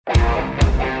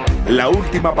La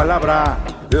última palabra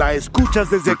la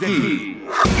escuchas desde aquí.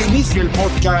 Inicia el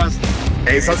podcast.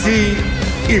 Es así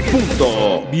y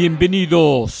punto.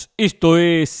 Bienvenidos. Esto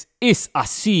es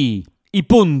así y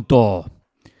punto.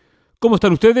 ¿Cómo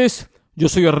están ustedes? Yo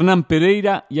soy Hernán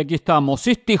Pereira y aquí estamos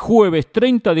este jueves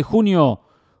 30 de junio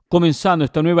comenzando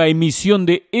esta nueva emisión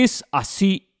de Es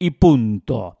así y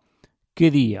punto. Qué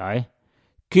día, ¿eh?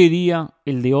 Qué día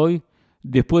el de hoy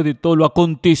después de todo lo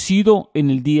acontecido en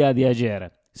el día de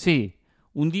ayer. Sí,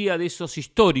 un día de esos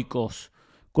históricos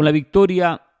con la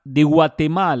victoria de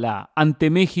Guatemala ante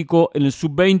México en el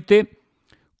sub-20,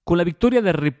 con la victoria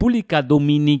de República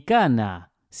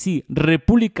Dominicana. Sí,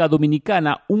 República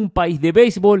Dominicana, un país de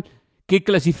béisbol que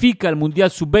clasifica al Mundial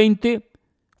Sub-20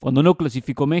 cuando no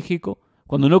clasificó México,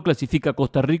 cuando no clasifica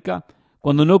Costa Rica,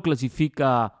 cuando no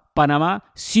clasifica Panamá,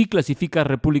 sí clasifica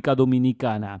República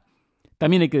Dominicana.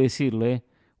 También hay que decirle,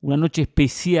 una noche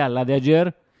especial la de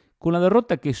ayer con la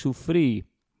derrota que sufrí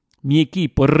mi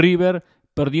equipo River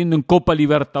perdiendo en Copa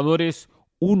Libertadores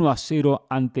 1-0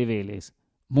 ante Vélez.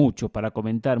 Mucho para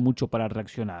comentar, mucho para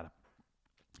reaccionar.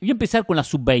 Voy a empezar con la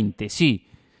sub-20, sí,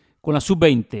 con la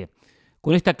sub-20,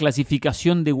 con esta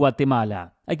clasificación de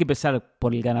Guatemala. Hay que empezar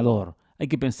por el ganador, hay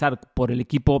que pensar por el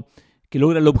equipo que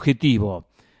logra el objetivo.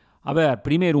 A ver,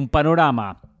 primero un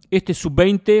panorama. Este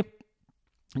sub-20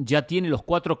 ya tiene los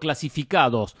 4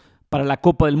 clasificados para la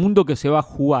Copa del Mundo que se va a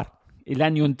jugar el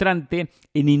año entrante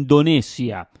en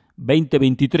Indonesia,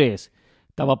 2023.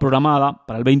 Estaba programada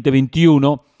para el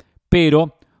 2021,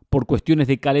 pero por cuestiones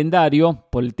de calendario,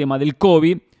 por el tema del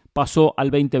COVID, pasó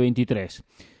al 2023.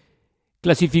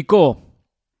 Clasificó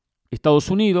Estados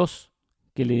Unidos,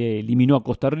 que le eliminó a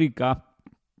Costa Rica.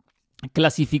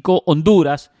 Clasificó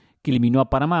Honduras, que eliminó a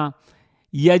Panamá.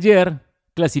 Y ayer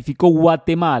clasificó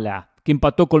Guatemala, que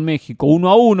empató con México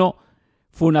 1-1.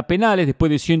 Fueron a penales después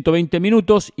de 120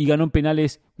 minutos y ganó en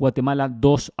penales Guatemala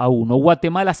 2-1.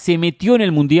 Guatemala se metió en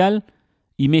el Mundial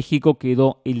y México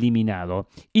quedó eliminado.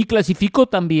 Y clasificó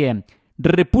también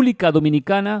República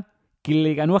Dominicana, que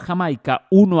le ganó a Jamaica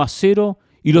 1-0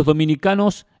 y los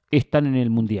dominicanos están en el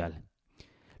Mundial.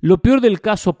 Lo peor del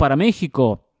caso para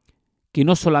México, que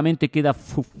no solamente queda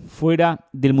fuera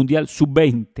del Mundial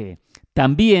Sub-20,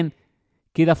 también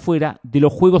queda fuera de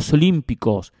los Juegos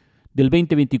Olímpicos del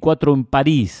 2024 en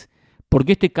París,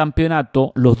 porque este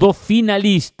campeonato, los dos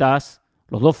finalistas,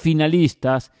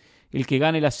 el que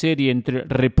gane la serie entre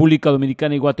República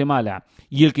Dominicana y Guatemala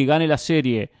y el que gane la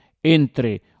serie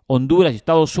entre Honduras y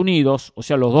Estados Unidos, o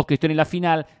sea, los dos que estén en la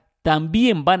final,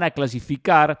 también van a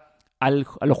clasificar a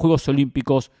los Juegos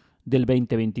Olímpicos del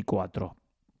 2024.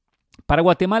 Para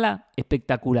Guatemala,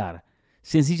 espectacular,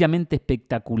 sencillamente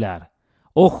espectacular.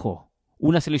 Ojo,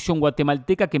 una selección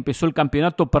guatemalteca que empezó el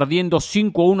campeonato perdiendo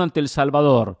 5-1 ante El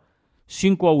Salvador,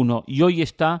 5-1, y hoy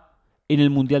está en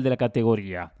el Mundial de la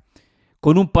categoría.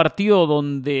 Con un partido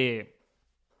donde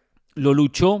lo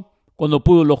luchó, cuando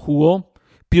pudo lo jugó,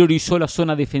 priorizó la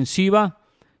zona defensiva,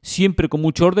 siempre con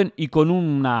mucho orden y con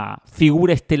una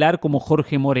figura estelar como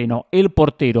Jorge Moreno, el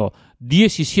portero,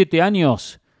 17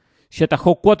 años, se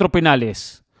atajó 4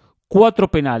 penales,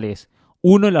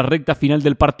 uno en la recta final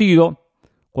del partido,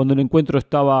 cuando el encuentro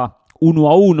estaba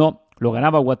 1-1, lo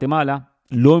ganaba Guatemala,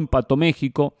 lo empató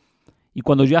México, y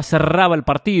cuando ya cerraba el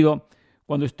partido,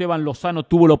 cuando Esteban Lozano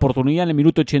tuvo la oportunidad en el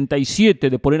minuto 87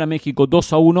 de poner a México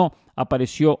 2-1,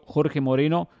 apareció Jorge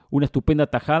Moreno, una estupenda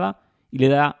tajada, y le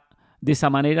da de esa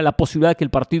manera la posibilidad de que el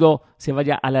partido se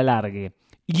vaya a la largue.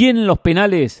 Y en los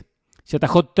penales se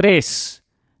atajó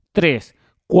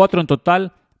 4 en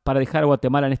total para dejar a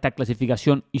Guatemala en esta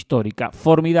clasificación histórica.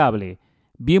 Formidable.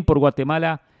 Bien por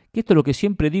Guatemala, que esto es lo que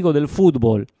siempre digo del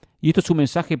fútbol. Y esto es un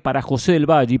mensaje para José del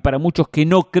Valle y para muchos que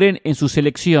no creen en sus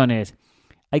selecciones.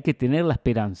 Hay que tener la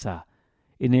esperanza.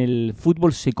 En el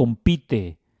fútbol se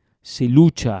compite, se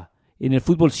lucha. En el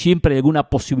fútbol siempre hay alguna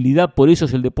posibilidad, por eso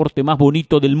es el deporte más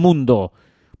bonito del mundo.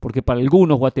 Porque para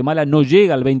algunos Guatemala no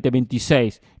llega al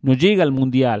 2026, no llega al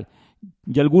Mundial.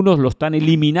 Y algunos lo están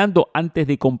eliminando antes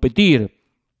de competir.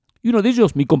 Y uno de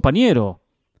ellos, mi compañero.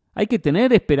 Hay que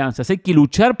tener esperanzas, hay que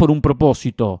luchar por un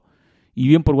propósito. Y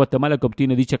bien por Guatemala que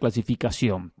obtiene dicha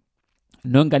clasificación.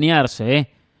 No engañarse,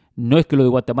 ¿eh? No es que lo de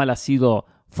Guatemala ha sido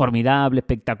formidable,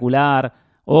 espectacular,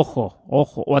 ojo,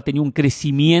 o ha tenido un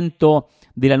crecimiento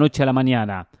de la noche a la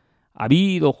mañana. Ha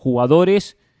habido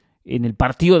jugadores en el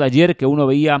partido de ayer que uno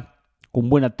veía con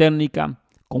buena técnica,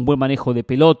 con buen manejo de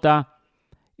pelota,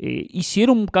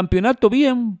 hicieron un campeonato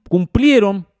bien,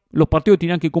 cumplieron los partidos que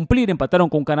tenían que cumplir, empataron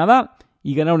con Canadá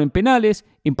y ganaron en penales,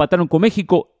 empataron con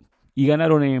México y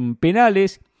ganaron en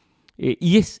penales,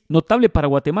 y es notable para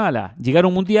Guatemala llegar a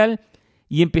un mundial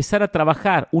y empezar a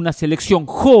trabajar una selección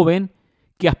joven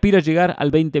que aspira a llegar al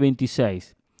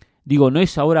 2026. Digo, no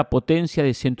es ahora potencia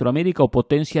de Centroamérica o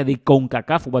potencia de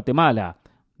CONCACAF Guatemala,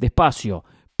 despacio,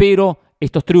 pero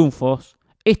estos triunfos,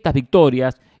 estas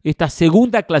victorias, esta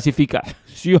segunda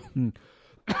clasificación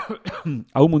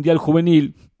a un Mundial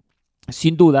Juvenil,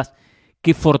 sin dudas,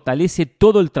 que fortalece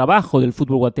todo el trabajo del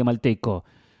fútbol guatemalteco.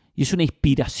 Y es una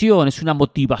inspiración, es una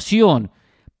motivación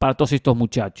para todos estos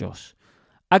muchachos.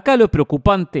 Acá lo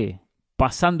preocupante,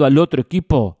 pasando al otro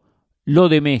equipo, lo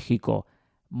de México.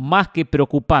 Más que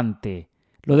preocupante,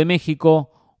 lo de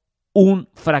México, un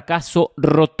fracaso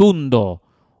rotundo.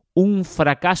 Un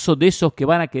fracaso de esos que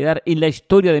van a quedar en la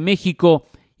historia de México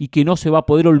y que no se va a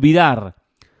poder olvidar.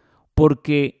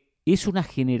 Porque es una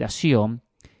generación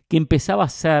que empezaba a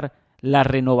ser la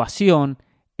renovación,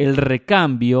 el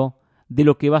recambio de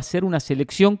lo que va a ser una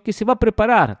selección que se va a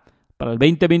preparar para el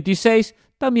 2026,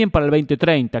 también para el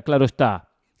 2030, claro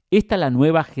está. ¿Esta es la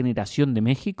nueva generación de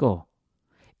México?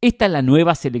 ¿Esta es la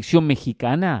nueva selección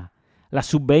mexicana? La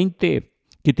sub-20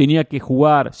 que tenía que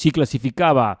jugar, si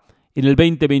clasificaba en el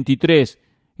 2023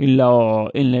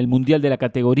 en el Mundial de la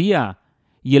categoría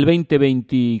y el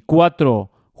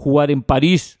 2024 jugar en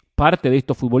París parte de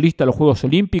estos futbolistas los Juegos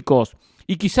Olímpicos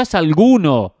y quizás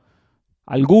alguno,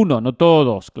 no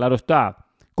todos, claro está,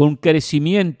 con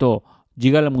crecimiento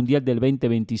llegar al Mundial del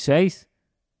 2026.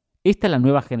 ¿Esta es la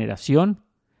nueva generación?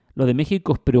 Lo de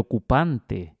México es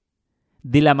preocupante.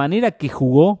 De la manera que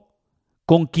jugó,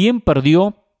 con quién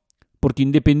perdió, porque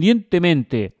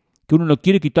independientemente que uno no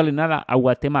quiere quitarle nada a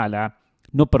Guatemala,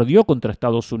 no perdió contra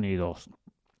Estados Unidos,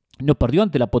 no perdió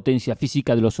ante la potencia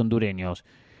física de los hondureños,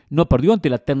 no perdió ante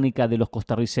la técnica de los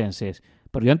costarricenses,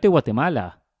 perdió ante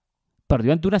Guatemala,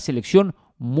 perdió ante una selección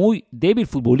muy débil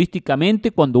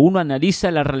futbolísticamente cuando uno analiza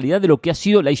la realidad de lo que ha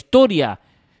sido la historia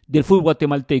del fútbol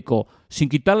guatemalteco, sin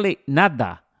quitarle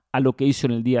nada a lo que hizo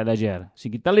en el día de ayer,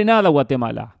 sin quitarle nada a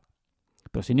Guatemala.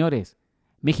 Pero señores,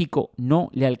 México no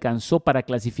le alcanzó para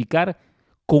clasificar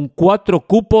con 4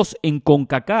 cupos en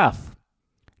CONCACAF.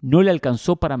 No le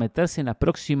alcanzó para meterse en la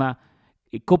próxima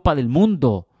Copa del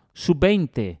Mundo,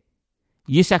 sub-20.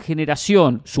 Y esa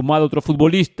generación, sumada a otros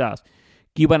futbolistas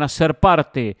que iban a ser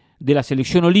parte de la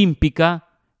selección olímpica,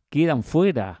 quedan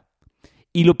fuera.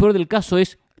 Y lo peor del caso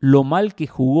es lo mal que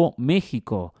jugó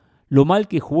México, lo mal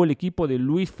que jugó el equipo de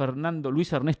Luis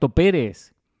Ernesto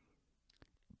Pérez.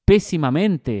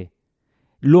 Pésimamente.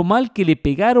 Lo mal que le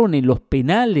pegaron en los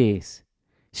penales,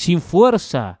 sin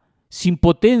fuerza, sin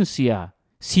potencia,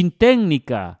 sin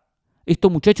técnica.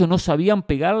 Estos muchachos no sabían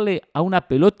pegarle a una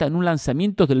pelota en un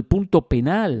lanzamiento del punto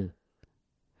penal.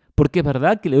 Porque es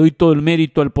verdad que le doy todo el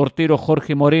mérito al portero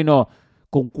Jorge Moreno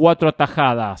con 4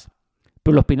 atajadas,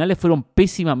 pero los penales fueron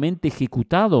pésimamente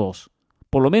ejecutados,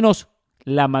 por lo menos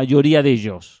la mayoría de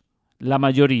ellos, la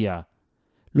mayoría.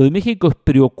 Lo de México es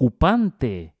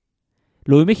preocupante.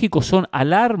 Lo de México son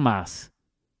alarmas.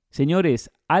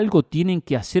 Señores, algo tienen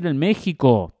que hacer en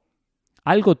México.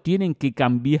 Algo tienen que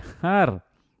cambiar.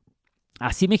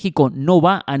 Así México no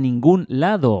va a ningún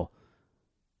lado.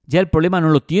 Ya el problema no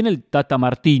lo tiene el Tata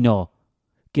Martino,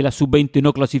 que la sub-20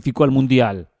 no clasificó al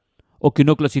Mundial o que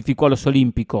no clasificó a los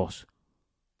Olímpicos.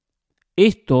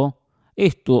 Esto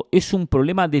es un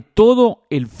problema de todo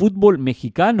el fútbol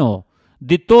mexicano,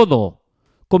 de todo,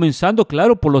 comenzando,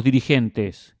 claro, por los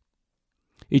dirigentes.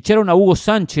 Echaron a Hugo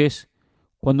Sánchez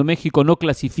cuando México no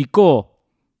clasificó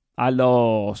a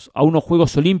unos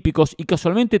Juegos Olímpicos y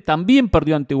casualmente también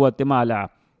perdió ante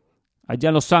Guatemala, allá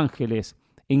en Los Ángeles,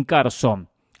 en Carson.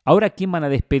 Ahora, ¿a quién van a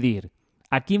despedir?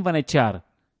 ¿A quién van a echar?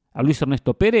 ¿A Luis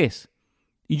Ernesto Pérez?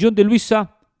 ¿Y John de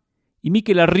Luisa? ¿Y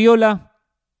Mikel Arriola?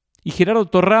 ¿Y Gerardo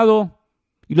Torrado?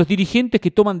 ¿Y los dirigentes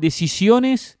que toman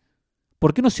decisiones?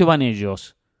 ¿Por qué no se van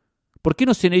ellos? ¿Por qué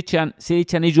no se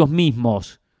echan ellos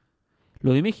mismos?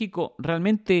 Lo de México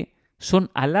realmente son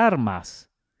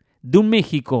alarmas de un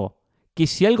México que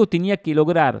si algo tenía que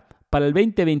lograr para el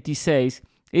 2026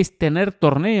 es tener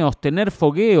torneos, tener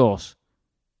fogueos,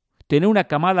 tener una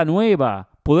camada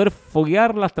nueva, poder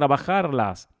foguearlas,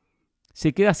 trabajarlas.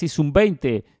 Se queda sin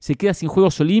sub-20, se queda sin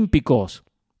Juegos Olímpicos.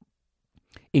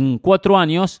 En 4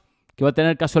 años, que va a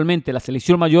tener casualmente la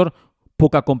selección mayor,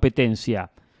 poca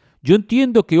competencia. Yo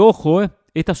entiendo que, ojo,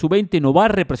 esta sub-20 no va a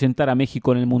representar a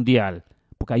México en el Mundial,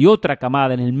 porque hay otra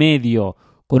camada en el medio,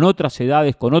 con otras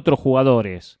edades, con otros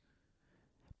jugadores.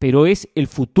 Pero es el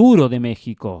futuro de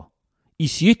México. Y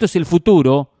si esto es el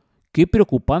futuro, qué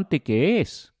preocupante que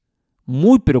es.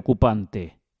 Muy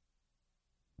preocupante.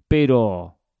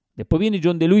 Pero después viene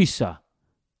John de Luisa,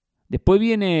 después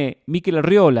viene Mikel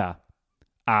Arriola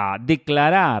a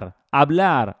declarar, a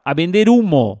hablar, a vender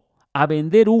humo,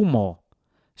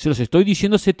 Se los estoy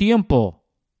diciendo hace tiempo.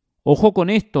 Ojo con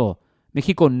esto.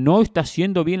 México no está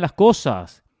haciendo bien las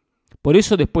cosas. Por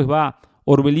eso después va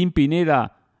Orbelín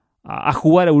Pineda a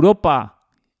jugar a Europa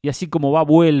y así como va,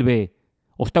 vuelve.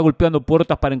 O está golpeando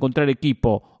puertas para encontrar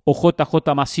equipo. O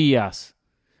JJ Macías.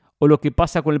 O lo que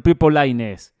pasa con el Pipo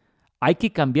Lainez. Hay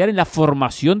que cambiar en la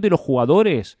formación de los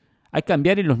jugadores. Hay que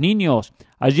cambiar en los niños.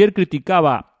 Ayer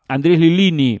criticaba a Andrés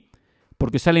Lilini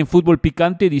porque sale en Fútbol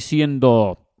Picante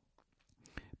diciendo: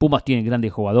 Pumas tiene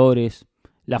grandes jugadores,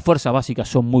 las fuerzas básicas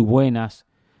son muy buenas,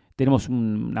 tenemos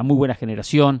una muy buena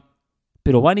generación,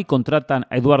 pero van y contratan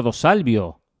a Eduardo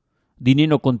Salvio,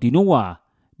 Dineno continúa,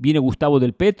 viene Gustavo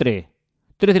Del Petre,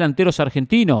 tres delanteros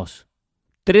argentinos.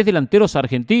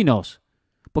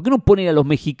 ¿Por qué no ponen a los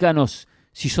mexicanos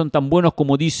si son tan buenos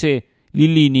como dice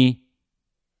Lilini?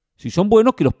 Si son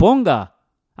buenos, que los ponga.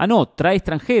 Ah, no, trae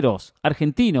extranjeros,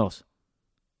 argentinos.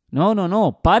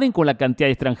 No, paren con la cantidad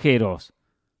de extranjeros.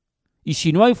 Y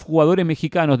si no hay jugadores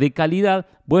mexicanos de calidad,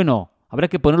 bueno, habrá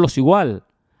que ponerlos igual.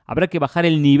 Habrá que bajar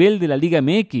el nivel de la Liga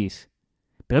MX.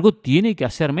 Pero algo tiene que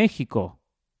hacer México.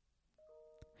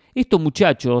 Estos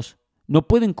muchachos no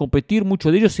pueden competir,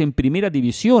 muchos de ellos en primera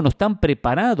división, no están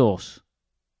preparados.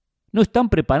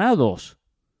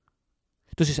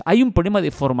 Entonces hay un problema de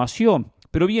formación.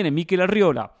 Pero viene Mikel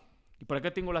Arriola, y por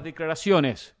acá tengo las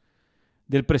declaraciones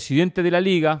del presidente de la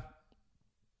Liga,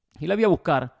 y la voy a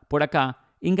buscar por acá,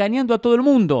 engañando a todo el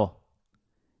mundo,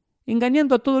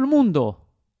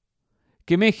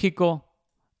 que México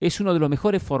es uno de los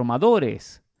mejores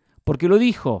formadores, porque lo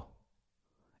dijo,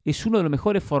 es uno de los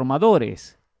mejores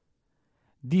formadores.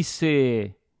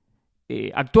 Dice,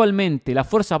 actualmente las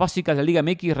fuerzas básicas de la Liga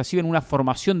MX reciben una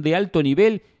formación de alto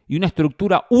nivel y una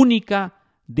estructura única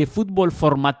de fútbol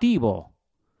formativo.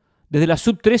 Desde la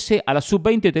sub-13 a la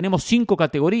sub-20 tenemos 5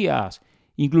 categorías,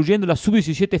 incluyendo la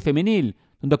sub-17 femenil,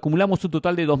 donde acumulamos un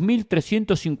total de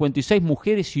 2.356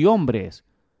 mujeres y hombres.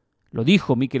 Lo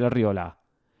dijo Mikel Arriola.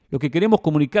 Lo que queremos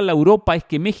comunicarle a Europa es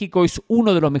que México es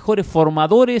uno de los mejores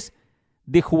formadores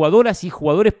de jugadoras y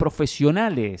jugadores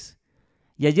profesionales.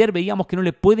 Y ayer veíamos que no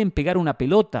le pueden pegar una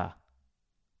pelota.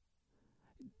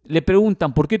 Le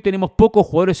preguntan por qué tenemos pocos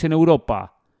jugadores en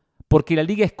Europa. Porque la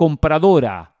liga es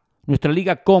compradora. Nuestra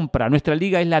liga compra. Nuestra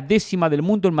liga es la 10ª del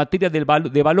mundo en materia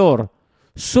de valor.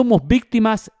 Somos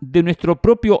víctimas de nuestro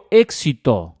propio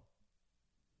éxito.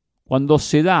 Cuando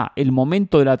se da el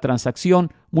momento de la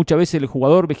transacción, muchas veces el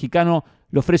jugador mexicano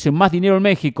le ofrece más dinero en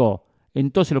México.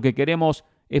 Entonces lo que queremos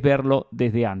es verlo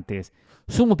desde antes.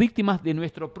 Somos víctimas de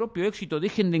nuestro propio éxito.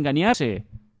 Dejen de engañarse.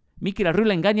 Mikel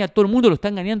Arriola engaña a todo el mundo, lo está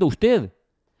engañando a usted.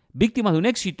 Víctimas de un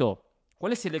éxito.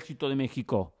 ¿Cuál es el éxito de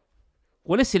México?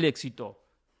 ¿Cuál es el éxito?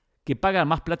 ¿Que paga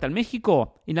más plata en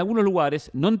México? En algunos lugares,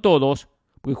 no en todos,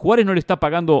 porque Juárez no le está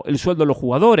pagando el sueldo a los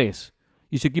jugadores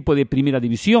y su equipo de primera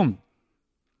división.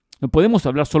 No podemos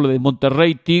hablar solo de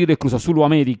Monterrey, Tigres, Cruz Azul o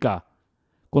América,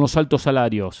 con los altos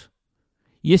salarios.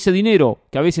 Y ese dinero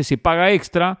que a veces se paga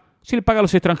extra, se le paga a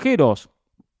los extranjeros.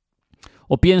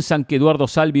 ¿O piensan que Eduardo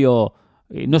Salvio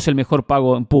no es el mejor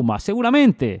pago en Pumas?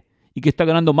 Seguramente. Y que está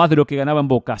ganando más de lo que ganaba en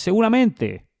Boca.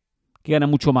 Seguramente que gana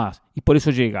mucho más. Y por eso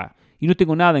llega. Y no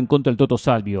tengo nada en contra del Toto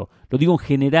Salvio. Lo digo en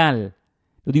general.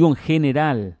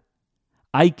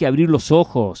 Hay que abrir los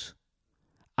ojos.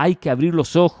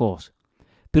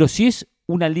 Pero si es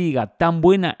una liga tan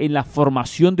buena en la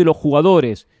formación de los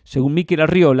jugadores, según Mikel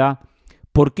Arriola,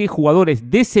 ¿por qué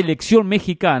jugadores de selección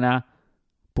mexicana,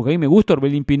 porque a mí me gusta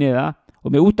Orbelín Pineda, o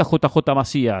me gusta JJ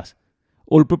Macías,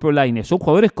 o el propio Lainez, son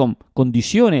jugadores con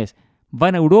condiciones,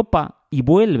 van a Europa y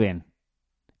vuelven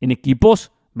en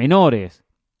equipos menores?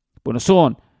 Bueno,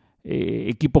 son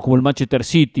equipos como el Manchester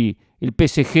City, el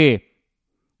PSG,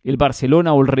 el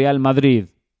Barcelona o el Real Madrid.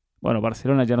 Bueno,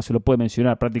 Barcelona ya no se lo puede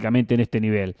mencionar prácticamente en este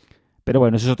nivel. Pero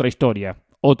bueno, esa es otra historia.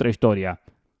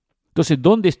 Entonces,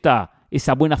 ¿dónde está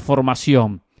esa buena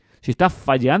formación? Se está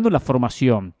fallando la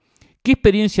formación. ¿Qué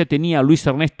experiencia tenía Luis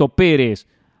Ernesto Pérez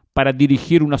para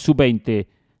dirigir una sub-20?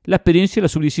 La experiencia de la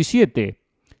sub-17.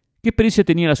 ¿Qué experiencia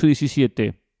tenía la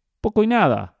sub-17? Poco y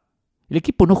nada. El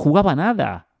equipo no jugaba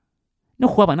nada.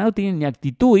 No tenía ni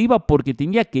actitud. Iba porque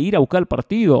tenía que ir a buscar el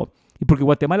partido. Y porque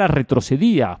Guatemala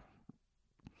retrocedía.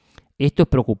 Esto es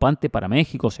preocupante para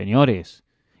México, señores.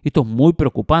 Esto es muy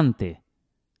preocupante.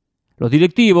 Los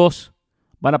directivos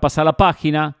van a pasar la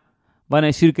página, van a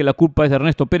decir que la culpa es de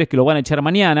Ernesto Pérez, que lo van a echar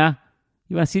mañana,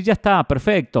 y van a decir, ya está,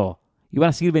 perfecto. Y van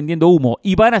a seguir vendiendo humo.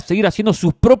 Y van a seguir haciendo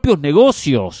sus propios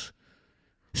negocios.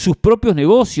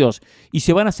 Y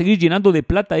se van a seguir llenando de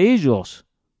plata ellos.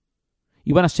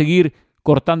 Y van a seguir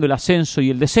cortando el ascenso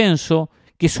y el descenso,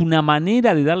 que es una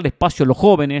manera de darle espacio a los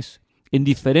jóvenes en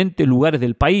diferentes lugares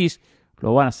del país.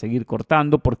 Lo van a seguir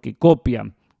cortando porque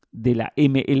copian de la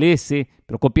MLS,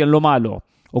 pero copian lo malo,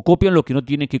 o copian lo que no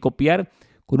tienen que copiar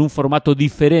con un formato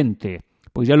diferente.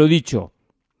 Pues ya lo he dicho,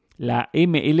 la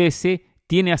MLS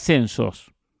tiene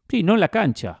ascensos, sí, no en la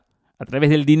cancha, a través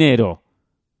del dinero.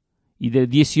 Y de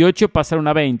 18 pasaron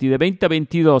a 20, y de 20 a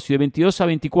 22, y de 22 a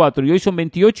 24, y hoy son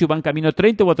 28 y van camino a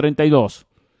 30 o a 32.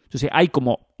 Entonces hay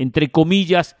como, entre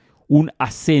comillas, un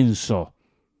ascenso.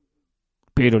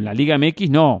 Pero en la Liga MX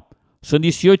no, son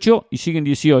 18 y siguen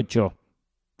 18,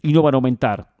 y no van a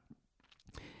aumentar.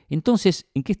 Entonces,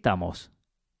 ¿en qué estamos?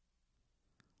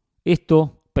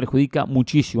 Esto perjudica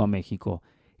muchísimo a México.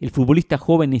 El futbolista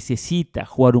joven necesita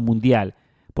jugar un mundial.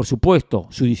 Por supuesto,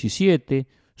 sub-17,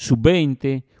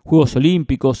 sub-20, Juegos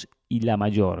Olímpicos y la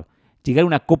mayor. Llegar a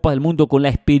una Copa del Mundo con la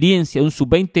experiencia de un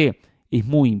sub-20 es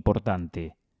muy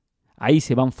importante. Ahí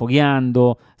se van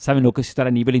fogueando, saben lo que es estar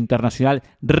a nivel internacional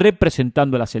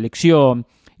representando a la selección,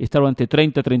 estar durante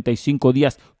 30, 35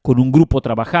 días con un grupo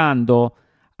trabajando.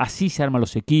 Así se arman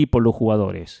los equipos, los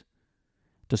jugadores.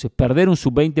 Entonces, perder un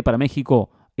sub-20 para México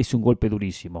es un golpe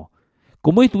durísimo.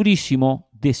 Como es durísimo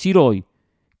decir hoy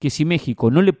que si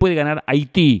México no le puede ganar a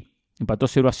Haití, empató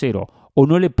 0-0, o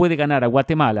no le puede ganar a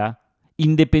Guatemala,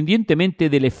 independientemente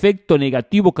del efecto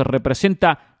negativo que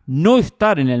representa no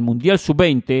estar en el Mundial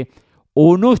Sub-20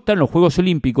 o no estar en los Juegos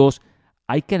Olímpicos,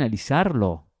 hay que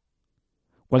analizarlo.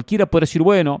 Cualquiera puede decir,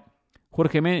 bueno,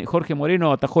 Jorge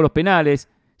Moreno atajó los penales,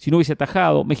 si no hubiese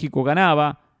atajado, México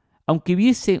ganaba. Aunque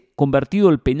hubiese convertido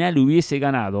el penal y hubiese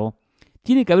ganado,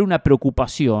 tiene que haber una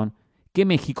preocupación que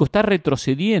México está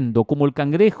retrocediendo como el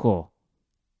cangrejo.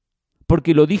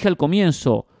 Porque lo dije al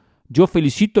comienzo, yo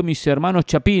felicito a mis hermanos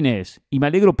chapines y me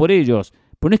alegro por ellos,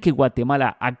 pero no es que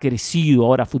Guatemala ha crecido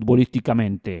ahora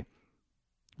futbolísticamente.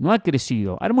 No ha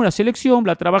crecido. Armó una selección,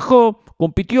 la trabajó,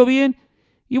 compitió bien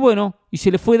y bueno, y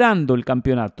se le fue dando el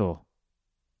campeonato.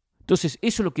 Entonces,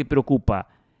 eso es lo que preocupa,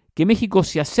 que México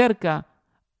se acerca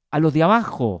a los de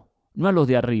abajo, no a los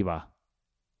de arriba.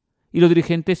 Y los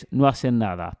dirigentes no hacen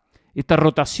nada. Esta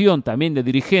rotación también de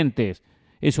dirigentes,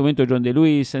 en su momento John de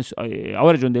Luis,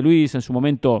 ahora John de Luis, en su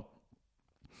momento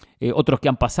otros que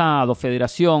han pasado,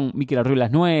 Federación, Mikel Arriola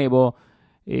es nuevo,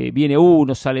 viene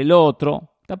uno, sale el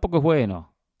otro, tampoco es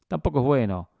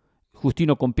bueno.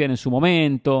 Justino Compián en su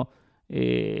momento,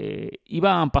 y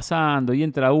van pasando, y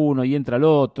entra uno, y entra el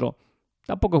otro,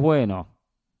 tampoco es bueno,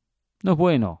 no es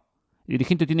bueno. El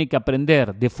dirigente tiene que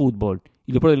aprender de fútbol,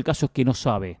 y lo peor del caso es que no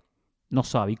sabe,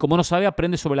 y como no sabe,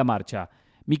 aprende sobre la marcha.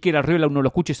 Mikel Arriola, uno lo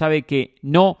escucha y sabe que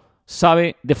no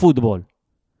sabe de fútbol,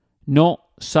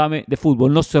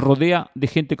 no se rodea de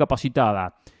gente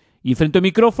capacitada, y frente al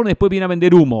micrófono después viene a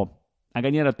vender humo, a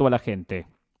engañar a toda la gente.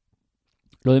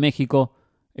 Lo de México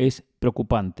es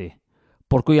preocupante,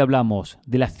 porque hoy hablamos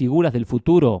de las figuras del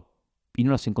futuro y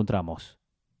no las encontramos.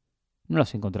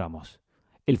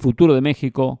 El futuro de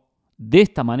México, de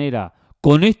esta manera,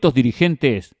 con estos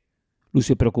dirigentes,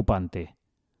 luce preocupante.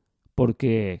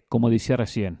 Porque, como decía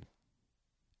recién,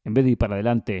 en vez de ir para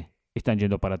adelante, están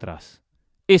yendo para atrás.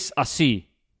 Es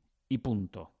así y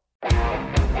punto.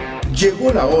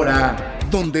 Llegó la hora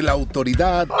donde la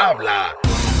autoridad habla.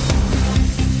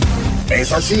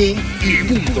 Es así y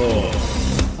punto.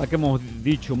 Acá hemos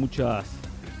dicho muchas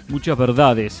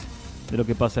verdades de lo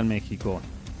que pasa en México.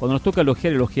 Cuando nos toca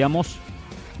elogiar, elogiamos.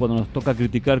 Cuando nos toca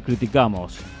criticar,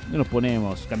 criticamos. No nos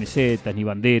ponemos camisetas ni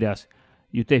banderas.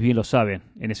 Y ustedes bien lo saben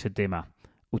en ese tema.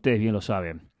 Ustedes bien lo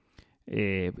saben.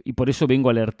 Y por eso vengo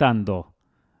alertando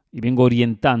y vengo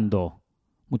orientando.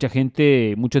 Mucha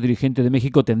gente, muchos dirigentes de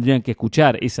México tendrían que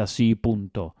escuchar es así,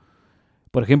 punto.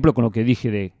 Por ejemplo, con lo que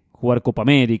dije de jugar Copa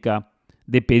América,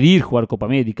 de pedir jugar Copa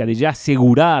América, de ya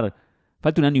asegurar.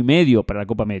 Falta 1 año y medio para la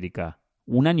Copa América.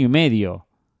 1 año y medio.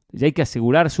 Ya hay que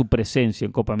asegurar su presencia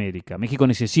en Copa América. México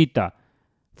necesita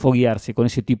foguearse con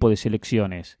ese tipo de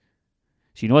selecciones.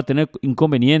 Si no va a tener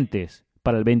inconvenientes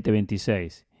para el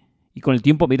 2026. Y con el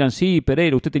tiempo me dirán, sí,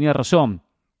 Pereira, usted tenía razón.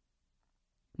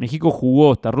 México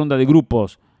jugó esta ronda de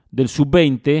grupos del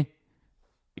Sub-20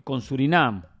 con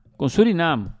Surinam.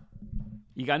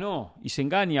 Y ganó. Y se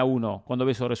engaña uno cuando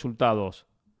ve esos resultados.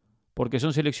 Porque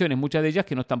son selecciones, muchas de ellas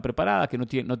que no están preparadas, que no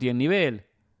tienen nivel.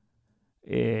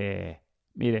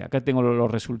 Mire, acá tengo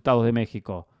los resultados de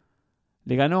México.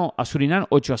 Le ganó a Surinam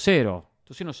 8-0.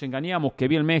 Entonces nos engañamos que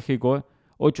bien México,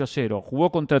 8-0.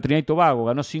 Jugó contra Trinidad y Tobago,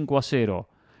 ganó 5-0.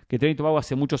 Que Trinidad y Tobago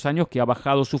hace muchos años que ha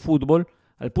bajado su fútbol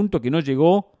al punto que no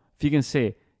llegó,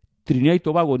 fíjense, Trinidad y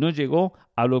Tobago no llegó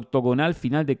al octogonal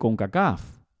final de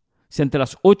CONCACAF. O sea, entre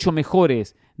las 8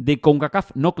 mejores de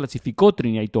CONCACAF no clasificó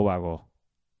Trinidad y Tobago.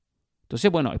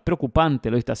 Entonces, bueno, es preocupante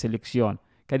lo de esta selección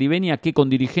caribeña que con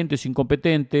dirigentes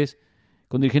incompetentes,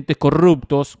 con dirigentes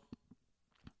corruptos,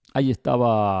 Ahí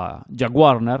estaba Jack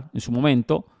Warner en su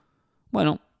momento.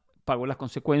 Bueno, pagó las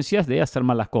consecuencias de hacer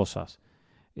mal las cosas.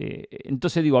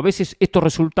 Entonces digo, a veces estos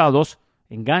resultados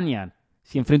engañan.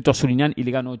 Si enfrento a Surinam y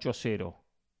le gano 8-0.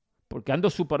 Porque ando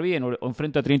súper bien, o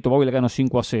enfrento a Trinidad y Tobago y le gano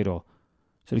 5-0.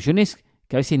 Selecciones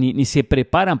que a veces ni se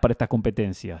preparan para estas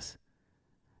competencias.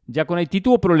 Ya con Haití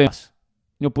tuvo problemas.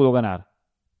 No pudo ganar.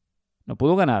 No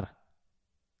pudo ganar.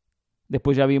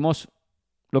 Después ya vimos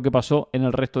lo que pasó en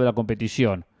el resto de la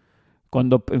competición.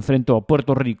 Cuando enfrentó a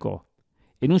Puerto Rico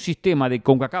en un sistema de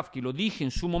CONCACAF, que lo dije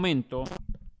en su momento,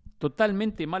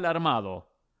 totalmente mal armado.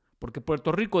 Porque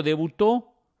Puerto Rico debutó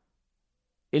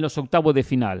en los octavos de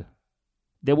final.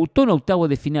 Debutó en octavos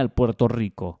de final Puerto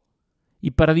Rico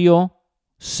y perdió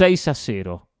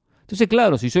 6-0. Entonces,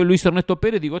 claro, si soy Luis Ernesto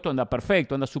Pérez, digo, esto anda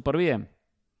perfecto, anda súper bien.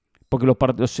 Porque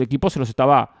los equipos se los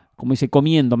estaba, como dice,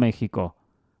 comiendo México.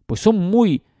 Pues son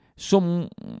muy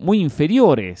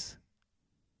inferiores.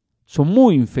 Son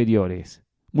muy inferiores,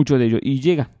 muchos de ellos. Y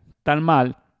llegan tan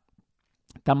mal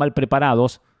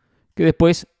preparados, que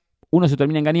después uno se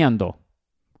termina engañando.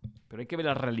 Pero hay que ver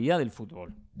la realidad del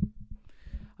fútbol.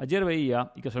 Ayer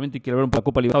veía, y casualmente quiero hablar un poco de la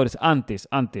Copa Libertadores,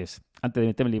 antes de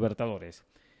meterme en Libertadores,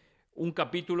 un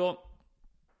capítulo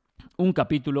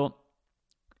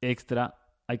extra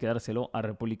hay que dárselo a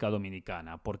República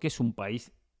Dominicana, porque es un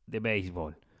país de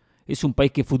béisbol. Es un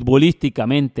país que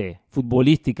futbolísticamente,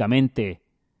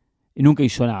 nunca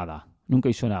hizo nada.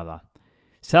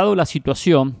 Se ha dado la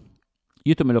situación,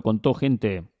 y esto me lo contó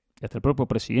gente, hasta el propio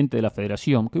presidente de la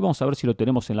federación, que hoy vamos a ver si lo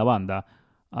tenemos en la banda,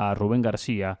 a Rubén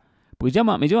García, porque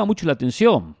me llama mucho la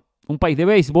atención. Un país de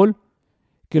béisbol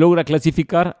que logra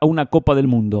clasificar a una Copa del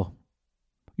Mundo.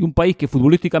 Y un país que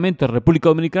futbolísticamente, República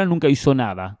Dominicana, nunca hizo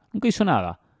nada.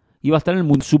 Y va a estar en el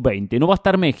Mundo Sub-20. No va a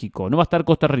estar México, no va a estar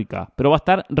Costa Rica, pero va a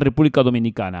estar República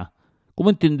Dominicana.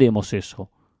 ¿Cómo entendemos eso?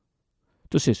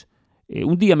 Entonces,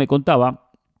 un día me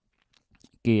contaba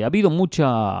que ha habido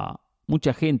mucha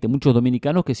gente, muchos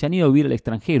dominicanos que se han ido a vivir al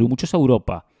extranjero, muchos a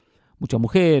Europa. Muchas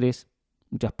mujeres,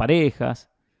 muchas parejas,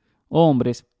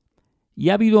 hombres. Y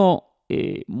ha habido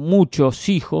muchos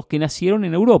hijos que nacieron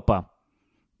en Europa.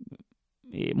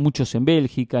 Muchos en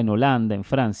Bélgica, en Holanda, en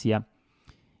Francia.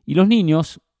 Y los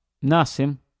niños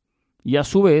nacen y a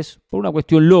su vez, por una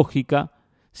cuestión lógica,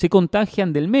 se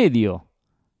contagian del medio.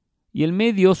 Y el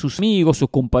medio, sus amigos, sus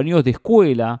compañeros de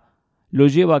escuela, lo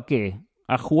lleva ¿a qué?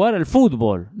 A jugar al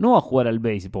fútbol, no a jugar al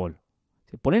béisbol.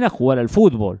 Se ponen a jugar al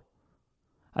fútbol.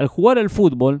 Al jugar al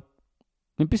fútbol,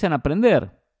 empiezan a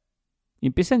aprender. Y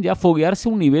empiezan ya a foguearse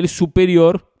a un nivel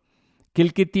superior que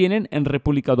el que tienen en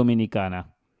República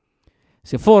Dominicana.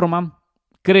 Se forman,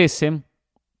 crecen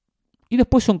y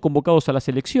después son convocados a la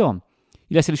selección.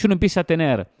 Y la selección empieza a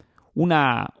tener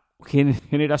una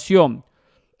generación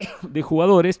de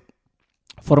jugadores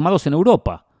formados en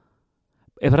Europa.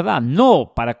 Es verdad,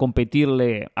 no para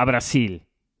competirle a Brasil,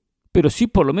 pero sí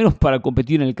por lo menos para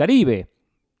competir en el Caribe.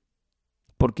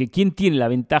 Porque ¿quién tiene la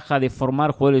ventaja de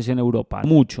formar jugadores en Europa?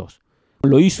 Muchos.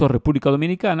 Lo hizo República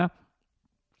Dominicana,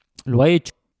 lo ha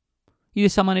hecho, y de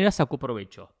esa manera sacó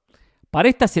provecho. Para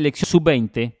esta selección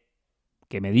sub-20,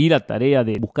 que me di la tarea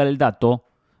de buscar el dato,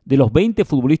 de los 20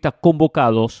 futbolistas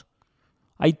convocados,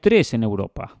 hay 3 en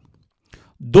Europa,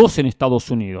 2 en Estados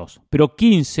Unidos, pero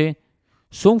 15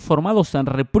 son formados en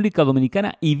República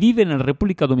Dominicana y viven en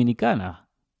República Dominicana.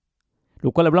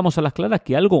 Lo cual hablamos a las claras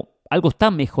que algo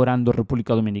está mejorando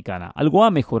República Dominicana, algo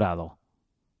ha mejorado.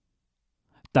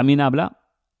 También habla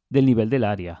del nivel del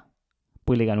área,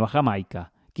 pues le ganó a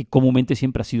Jamaica, que comúnmente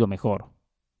siempre ha sido mejor.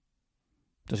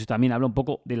 Entonces también habla un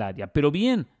poco del área. Pero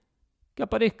bien que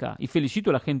aparezca, y felicito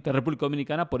a la gente de República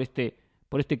Dominicana por este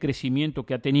crecimiento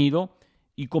que ha tenido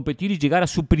y competir y llegar a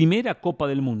su primera Copa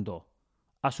del Mundo.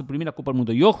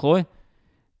 Y ojo,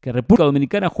 que República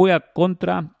Dominicana juega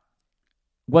contra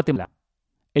Guatemala.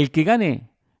 El que gane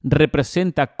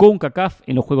representa a CONCACAF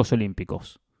en los Juegos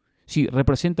Olímpicos. Sí,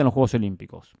 representa en los Juegos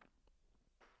Olímpicos.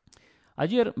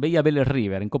 Ayer veía a Vélez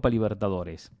River en Copa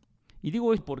Libertadores. Y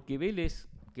digo es porque Vélez,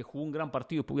 que jugó un gran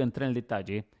partido, después voy a entrar en el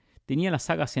detalle, tenía en la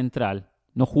saga central,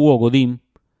 no jugó Godín,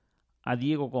 a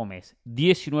Diego Gómez,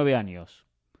 19 años.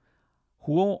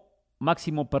 Jugó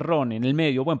Máximo Perrone en el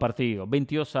medio, buen partido,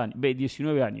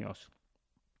 19 años.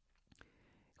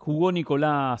 Jugó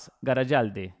Nicolás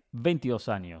Garayalde, 22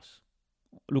 años.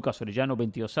 Lucas Orellano,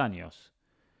 22 años.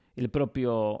 El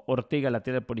propio Ortega,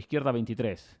 lateral por izquierda,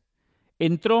 23.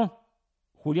 Entró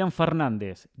Julián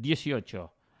Fernández,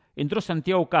 18. Entró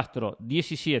Santiago Castro,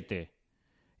 17.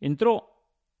 Entró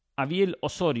Abiel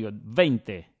Osorio,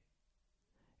 20.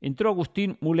 Entró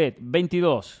Agustín Mulet,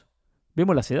 22.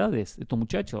 ¿Vemos las edades de estos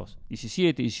muchachos?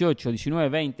 17, 18, 19,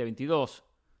 20, 22.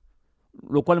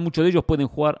 lo cual muchos de ellos pueden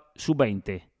jugar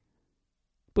sub-20.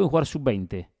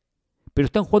 Pero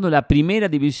están jugando la primera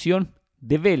división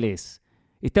de Vélez.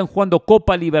 Están jugando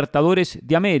Copa Libertadores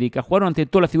de América. Jugaron ante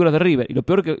todas las figuras de River. Y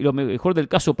lo mejor del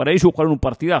caso para ellos, jugaron un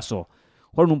partidazo.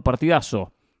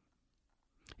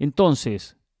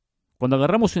 Entonces, cuando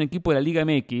agarramos un equipo de la Liga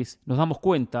MX, nos damos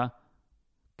cuenta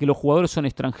que los jugadores son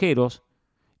extranjeros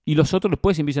y los otros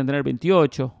después empiezan a tener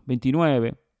 28,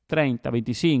 29, 30,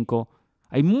 25.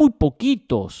 Hay muy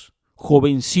poquitos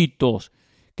jovencitos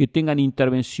que tengan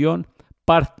intervención,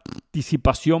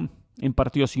 participación en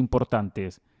partidos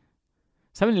importantes.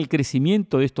 ¿Saben el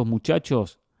crecimiento de estos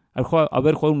muchachos al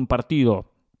haber jugado un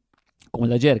partido como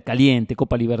el de ayer, caliente,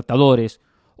 Copa Libertadores,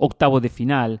 octavos de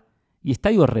final, y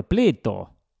estadio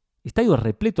repleto,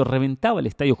 reventaba el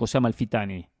estadio José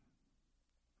Amalfitani?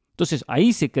 Entonces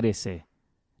ahí se crece,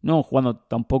 no jugando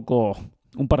tampoco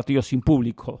un partido sin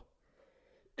público.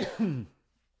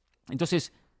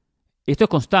 Entonces, esto es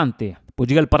constante, pues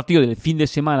llega el partido del fin de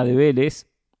semana de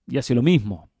Vélez y hace lo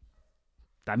mismo.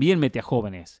 También mete a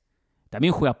jóvenes,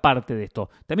 también juega parte de esto.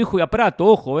 También juega Prato,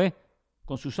 ojo,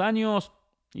 con sus años,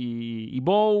 y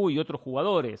Bou y otros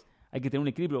jugadores. Hay que tener un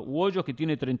equilibrio. Hoyos, que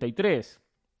tiene 33,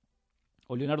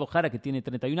 o Leonardo Jara, que tiene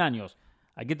 31 años.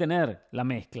 Hay que tener la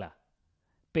mezcla.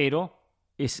 Pero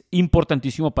es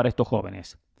importantísimo para estos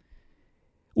jóvenes.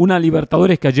 Una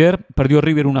Libertadores que ayer perdió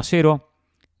River 1-0.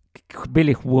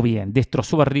 Vélez jugó bien,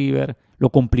 destrozó a River, lo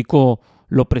complicó,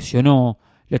 lo presionó,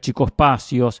 le achicó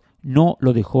espacios, no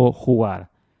lo dejó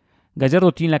jugar.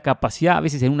 Gallardo tiene la capacidad, a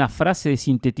veces en una frase, de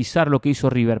sintetizar lo que hizo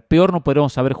River. Peor no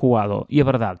podríamos haber jugado. Y es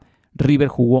verdad, River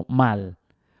jugó mal.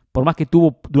 Por más que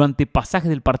tuvo durante pasajes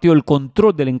del partido el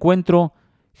control del encuentro,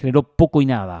 generó poco y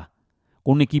nada.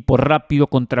 Con un equipo rápido,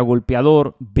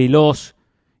 contragolpeador, veloz,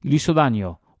 y le hizo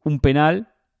daño. Un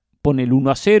penal, pone el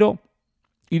 1-0,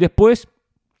 y después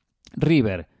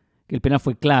River, que el penal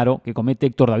fue claro, que comete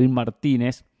Héctor David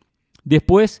Martínez.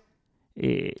 Después,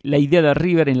 la idea de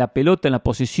River en la pelota, en la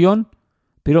posesión,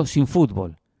 pero sin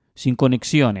fútbol, sin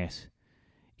conexiones.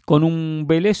 Con un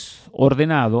Vélez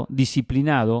ordenado,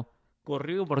 disciplinado,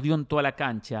 corrió y bordeó en toda la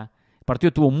cancha. El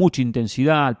partido tuvo mucha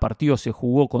intensidad, el partido se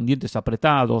jugó con dientes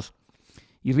apretados,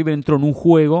 y River entró en un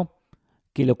juego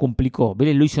que lo complicó.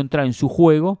 Vélez lo hizo entrar en su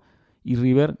juego, y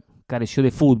River careció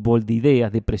de fútbol, de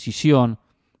ideas, de precisión,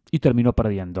 y terminó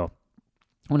perdiendo.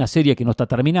 Una serie que no está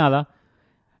terminada.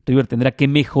 River tendrá que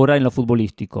mejorar en lo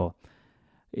futbolístico.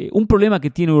 Un problema que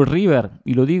tiene el River,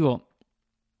 y lo digo,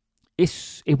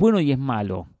 es bueno y es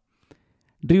malo.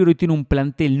 River hoy tiene un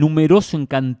plantel numeroso en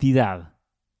cantidad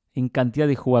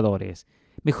de jugadores.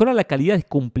 Mejorar la calidad es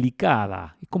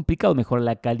complicada. Es complicado mejorar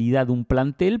la calidad de un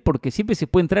plantel porque siempre se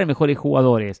pueden traer mejores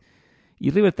jugadores.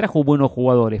 Y River trajo buenos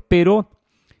jugadores, pero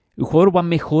el jugador va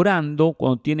mejorando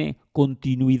cuando tiene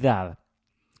continuidad.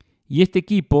 Y este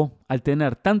equipo, al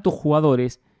tener tantos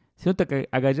jugadores, se nota que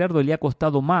a Gallardo le ha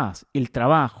costado más el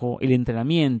trabajo, el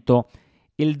entrenamiento,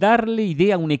 el darle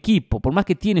idea a un equipo, por más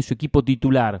que tiene su equipo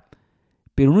titular.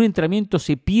 Pero en un entrenamiento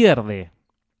se pierde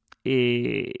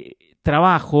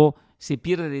trabajo, se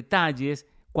pierde detalles,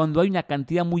 cuando hay una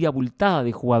cantidad muy abultada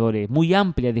de jugadores, muy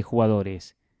amplia de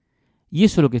jugadores. Y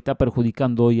eso es lo que está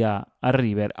perjudicando hoy a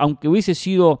River. Aunque hubiese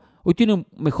sido, hoy tiene un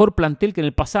mejor plantel que en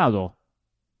el pasado,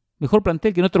 mejor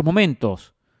plantel que en otros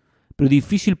momentos, pero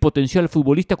difícil potenciar al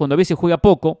futbolista cuando a veces juega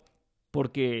poco,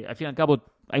 porque al fin y al cabo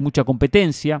hay mucha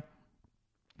competencia,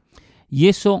 y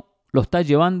eso lo está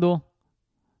llevando,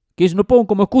 que no pongo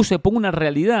como excusa, pongo una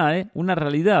realidad, una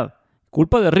realidad,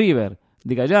 culpa de River,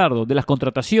 de Gallardo, de las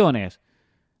contrataciones,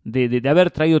 de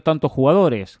haber traído tantos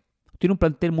jugadores. Tiene un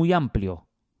plantel muy amplio,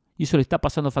 y eso le está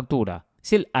pasando factura.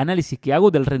 Es el análisis que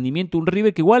hago del rendimiento de un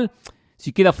River que igual,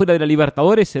 si queda fuera de la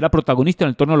Libertadores, será protagonista en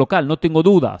el torneo local, no tengo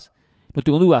dudas,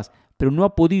 pero no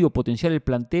ha podido potenciar el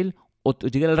plantel o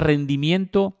llegar al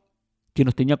rendimiento que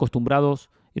nos tenía acostumbrados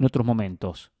en otros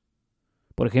momentos.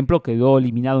 Por ejemplo, quedó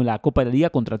eliminado en la Copa de la Liga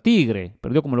contra Tigre,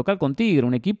 perdió como local con Tigre,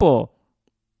 un equipo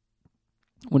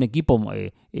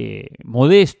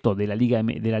modesto de la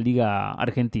Liga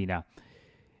Argentina.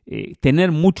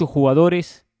 Tener muchos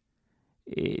jugadores,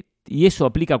 y eso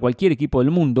aplica a cualquier equipo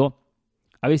del mundo,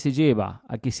 a veces lleva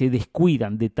a que se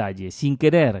descuidan detalles sin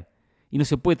querer, y no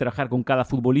se puede trabajar con cada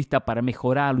futbolista para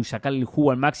mejorarlo y sacarle el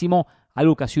jugo al máximo,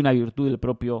 algo que ha sido una virtud del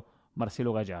propio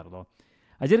Marcelo Gallardo.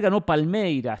 Ayer ganó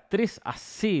Palmeiras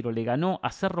 3-0, le ganó a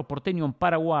Cerro Porteño en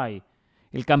Paraguay.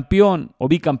 El campeón o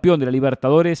bicampeón de la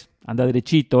Libertadores anda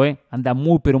derechito, anda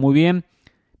muy pero muy bien,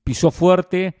 pisó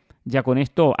fuerte, ya con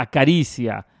esto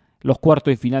acaricia los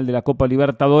cuartos de final de la Copa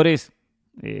Libertadores.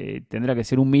 Tendrá que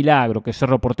ser un milagro que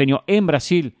Cerro Porteño en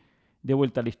Brasil dé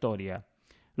vuelta a la historia.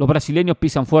 Los brasileños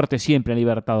pisan fuerte siempre en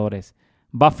Libertadores.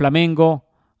 Va Flamengo,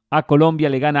 a Colombia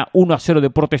le gana 1-0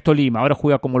 Deportes Tolima, ahora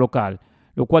juega como local.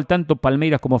 Lo cual tanto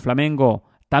Palmeiras como Flamengo,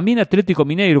 también Atlético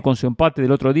Mineiro con su empate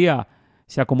del otro día,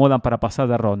 se acomodan para pasar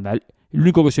de ronda. El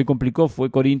único que se complicó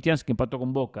fue Corinthians, que empató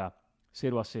con Boca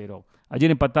 0-0.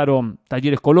 Ayer empataron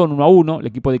Talleres Colón 1-1, el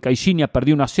equipo de Caixinha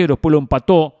perdió 1-0, después lo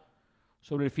empató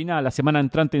sobre el final. La semana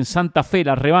entrante en Santa Fe,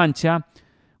 la revancha,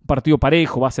 un partido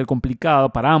parejo, va a ser complicado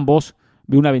para ambos.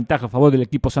 Veo una ventaja a favor del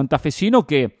equipo santafesino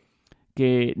que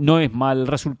no es mal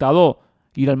resultado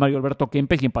ir al Mario Alberto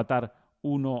Kempes y empatar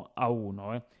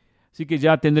 1-1. Así que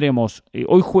ya tendremos,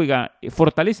 hoy juega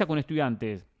Fortaleza con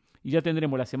Estudiantes y ya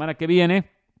tendremos la semana que viene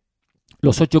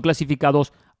los 8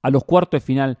 clasificados a los cuartos de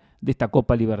final de esta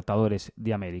Copa Libertadores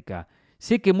de América.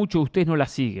 Sé que muchos de ustedes no la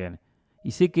siguen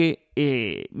y sé que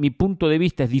mi punto de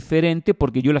vista es diferente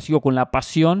porque yo la sigo con la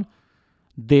pasión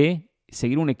de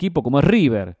seguir un equipo como es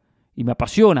River y me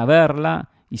apasiona verla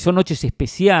y son noches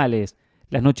especiales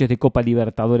las noches de Copa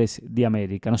Libertadores de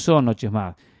América, no son noches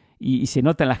más. Y se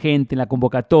nota en la gente, en la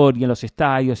convocatoria, en los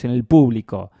estadios, en el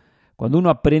público. Cuando uno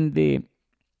aprende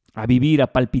a vivir, a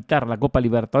palpitar la Copa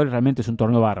Libertadores, realmente es un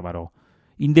torneo bárbaro.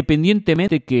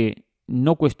 Independientemente de que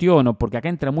no cuestiono, porque acá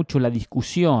entra mucho la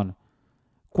discusión,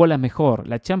 ¿cuál es mejor?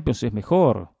 La Champions es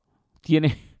mejor,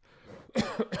 tiene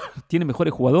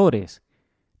mejores jugadores,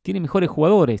 tiene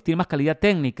más calidad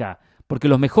técnica, porque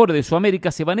los mejores de Sudamérica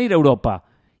se van a ir a Europa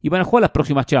y van a jugar las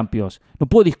próximas Champions. No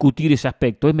puedo discutir ese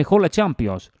aspecto, es mejor la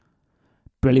Champions.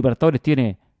 Pero la Libertadores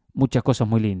tiene muchas cosas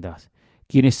muy lindas.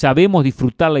 Quienes sabemos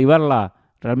disfrutarla y verla,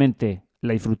 realmente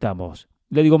la disfrutamos.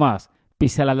 Le digo más,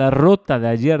 pese a la derrota de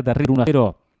ayer de River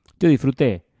 1-0, yo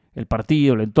disfruté el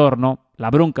partido, el entorno, la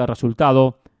bronca del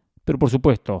resultado, pero por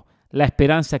supuesto, la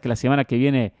esperanza que la semana que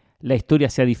viene la historia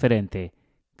sea diferente,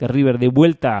 que River dé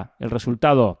vuelta el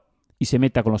resultado y se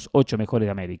meta con los 8 mejores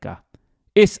de América.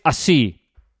 Es así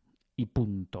y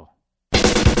punto.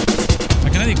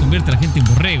 Acá nadie convierte a la gente en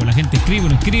borrego, la gente escribe o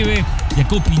no escribe, y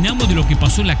acá opinamos de lo que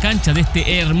pasó en la cancha de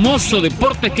este hermoso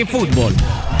deporte que es fútbol.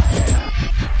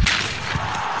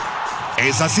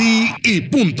 Es así y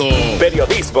punto.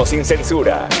 Periodismo sin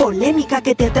censura. Polémica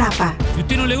que te atrapa. Si a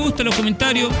usted no le gustan los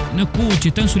comentarios, no escuche,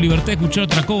 está en su libertad de escuchar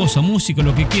otra cosa, música,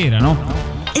 lo que quiera, ¿no?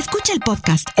 Escucha el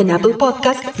podcast en Apple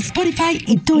Podcast, Spotify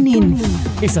y TuneIn.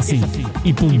 Es así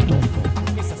y punto.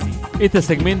 Este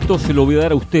segmento se lo voy a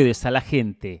dar a ustedes, a la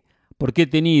gente, porque he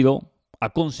tenido, a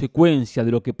consecuencia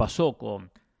de lo que pasó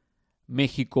con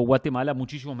México, Guatemala,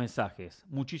 muchísimos mensajes.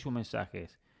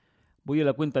 Voy a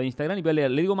la cuenta de Instagram y voy a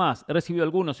leer. Le digo más, he recibido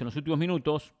algunos en los últimos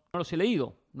minutos, no los he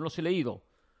leído,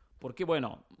 porque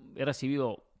bueno, he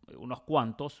recibido unos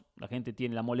cuantos, la gente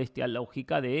tiene la molestia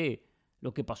lógica de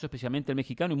lo que pasó especialmente el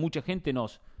mexicano y mucha gente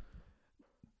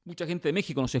de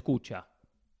México nos escucha.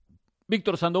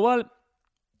 Víctor Sandoval,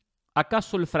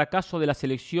 ¿acaso el fracaso de la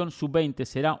selección sub-20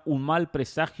 será un mal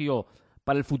presagio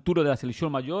para el futuro de la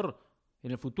selección mayor? En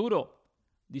el futuro,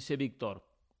 dice Víctor.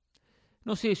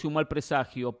 No sé si es un mal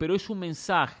presagio, pero es un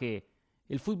mensaje.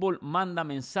 El fútbol manda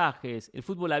mensajes, el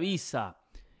fútbol avisa,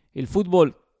 el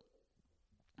fútbol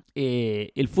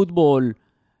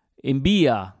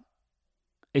envía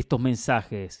estos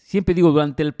mensajes. Siempre digo,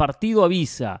 durante el partido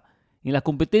avisa, en las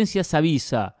competencias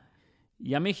avisa,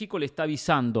 y a México le está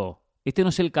avisando. Este no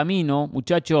es el camino,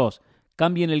 muchachos,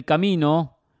 cambien el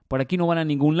camino, por aquí no van a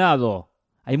ningún lado.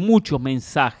 Hay muchos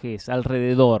mensajes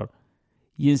alrededor.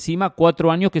 Y encima 4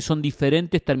 años que son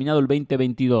diferentes terminado el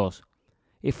 2022.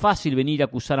 Es fácil venir a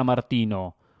acusar a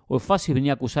Martino, o es fácil venir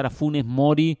a acusar a Funes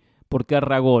Mori porque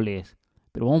erra goles.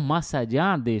 Pero vamos más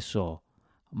allá de eso.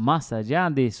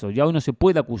 Ya hoy no se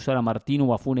puede acusar a Martino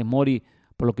o a Funes Mori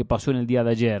por lo que pasó en el día de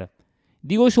ayer.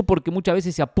 Digo eso porque muchas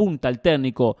veces se apunta al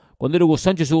técnico. Cuando era Hugo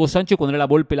Sánchez, cuando era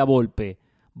la Volpe.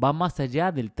 Va más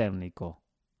allá del técnico.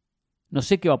 No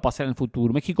sé qué va a pasar en el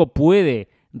futuro. México puede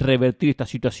revertir esta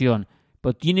situación,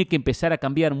 pero tiene que empezar a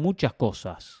cambiar muchas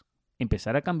cosas.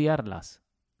 Empezar a cambiarlas.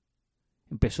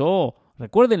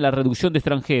 Recuerden la reducción de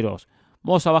extranjeros.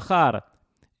 Vamos a bajar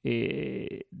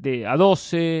a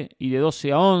 12, y de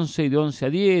 12 a 11, y de 11 a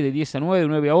 10, de 10 a 9, de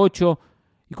 9 a 8.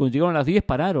 Y cuando llegaron a las 10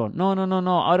 pararon. No.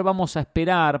 Ahora vamos a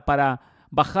esperar para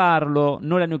bajarlo.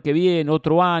 No el año que viene,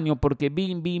 otro año, porque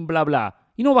bim, bla,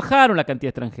 bla. Y no bajaron la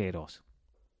cantidad de extranjeros.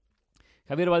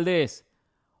 Javier Valdés.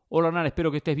 Hola Hernán,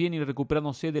 espero que estés bien y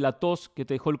recuperándose de la tos que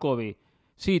te dejó el COVID.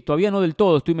 Sí, todavía no del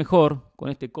todo, estoy mejor con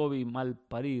este COVID mal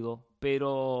parido,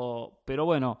 pero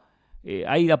bueno,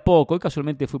 ahí de a poco. Hoy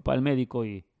casualmente fui para el médico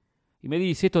y me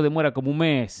dice, esto demora como un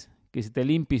mes, que se te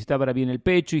limpie y se te abra bien el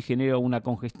pecho y genera una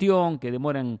congestión, que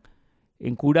demora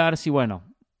en curarse y bueno,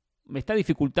 me está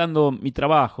dificultando mi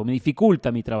trabajo, me dificulta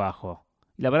mi trabajo.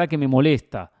 Y la verdad que me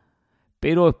molesta,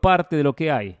 pero es parte de lo que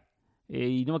hay.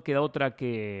 Y no me queda otra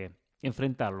que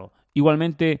enfrentarlo.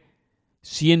 Igualmente,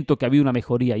 siento que ha habido una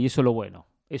mejoría y eso es lo bueno.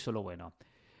 Eso es lo bueno.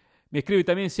 Me escribe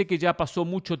también, sé que ya pasó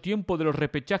mucho tiempo de los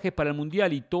repechajes para el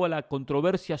Mundial y toda la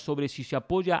controversia sobre si se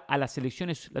apoya a las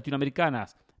selecciones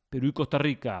latinoamericanas, Perú y Costa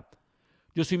Rica.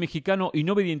 Yo soy mexicano y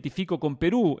no me identifico con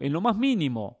Perú en lo más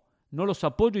mínimo. No los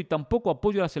apoyo y tampoco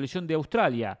apoyo a la selección de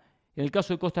Australia. En el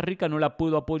caso de Costa Rica no la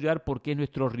puedo apoyar porque es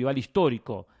nuestro rival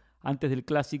histórico. Antes del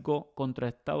clásico contra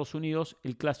Estados Unidos,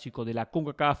 el clásico de la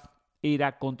CONCACAF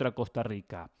era contra Costa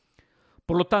Rica.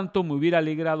 Por lo tanto, me hubiera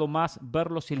alegrado más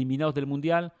verlos eliminados del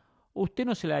Mundial. ¿Usted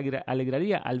no se le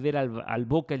alegraría al ver al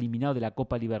Boca eliminado de la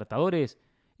Copa Libertadores?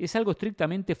 Es algo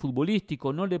estrictamente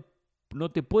futbolístico, no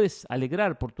te puedes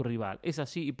alegrar por tu rival, es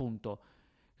así y punto.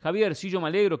 Javier, sí, yo me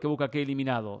alegro que Boca quede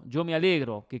eliminado, yo me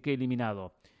alegro que quede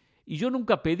eliminado. Y yo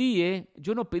nunca pedí,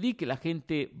 yo no pedí que la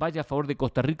gente vaya a favor de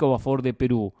Costa Rica o a favor de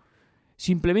Perú.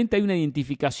 Simplemente hay una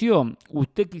identificación.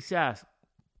 Usted quizás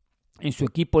en su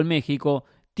equipo en México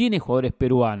tiene jugadores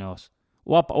peruanos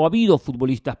o ha habido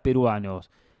futbolistas peruanos.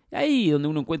 Ahí donde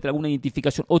uno encuentra alguna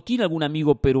identificación o tiene algún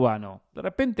amigo peruano. De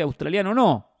repente australiano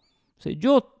no. O sea,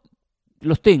 yo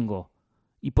los tengo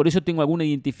y por eso tengo alguna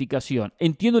identificación.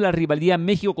 Entiendo la rivalidad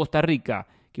México-Costa Rica,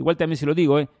 que igual también se lo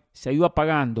digo, se ha ido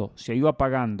apagando.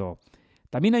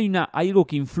 También hay algo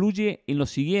que influye en lo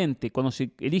siguiente. Cuando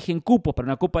se eligen cupos para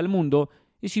una Copa del Mundo,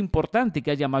 es importante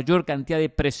que haya mayor cantidad de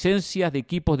presencias de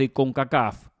equipos de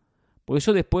CONCACAF. Por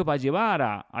eso después va a llevar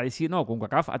a decir, no,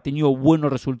 CONCACAF ha tenido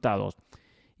buenos resultados.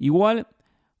 Igual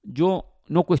yo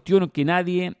no cuestiono que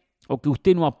nadie o que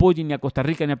usted no apoye ni a Costa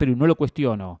Rica ni a Perú, no lo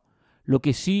cuestiono. Lo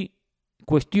que sí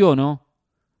cuestiono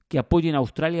que apoyen a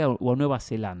Australia o a Nueva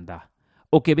Zelanda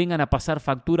o que vengan a pasar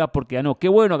factura porque ganó. Qué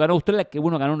bueno ganó Australia, qué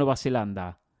bueno ganó Nueva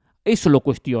Zelanda. Eso lo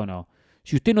cuestiono.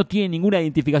 Si usted no tiene ninguna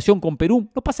identificación con Perú,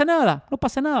 no pasa nada,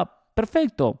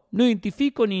 perfecto. No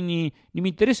identifico ni me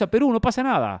interesa Perú, no pasa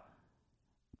nada.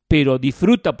 Pero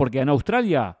disfruta porque ganó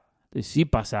Australia, sí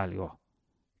pasa algo.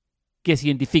 ¿Qué se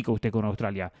identifica usted con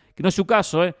Australia? Que no es su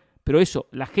caso, pero eso,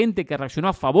 la gente que reaccionó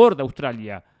a favor de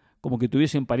Australia, como que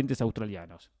tuviesen parientes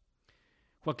australianos.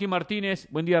 Joaquín Martínez,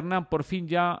 buen día Hernán, por fin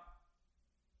ya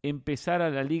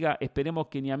empezara la liga, esperemos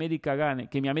que mi América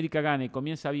gane,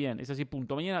 comienza bien, es así,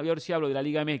 punto. Mañana voy a ver si hablo de la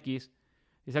Liga MX,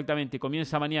 exactamente,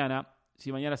 comienza mañana,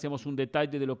 si mañana hacemos un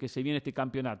detalle de lo que se viene este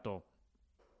campeonato.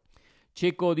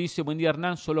 Checo dice, buen día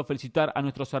Hernán, solo felicitar a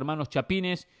nuestros hermanos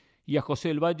chapines y a José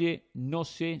del Valle, no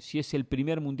sé si es el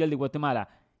primer mundial de Guatemala,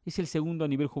 es el segundo a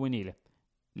nivel juvenil,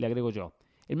 le agrego yo.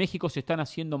 En México se están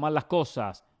haciendo mal las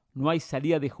cosas, no hay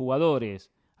salida de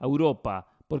jugadores a Europa,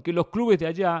 porque los clubes de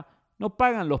allá no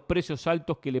pagan los precios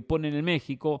altos que le ponen en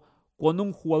México. Cuando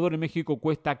un jugador en México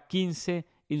cuesta 15,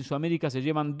 en Sudamérica se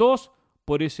llevan 2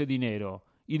 por ese dinero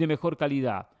y de mejor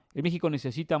calidad. En México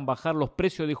necesitan bajar los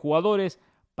precios de jugadores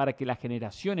para que las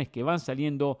generaciones que van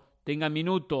saliendo tengan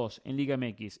minutos en Liga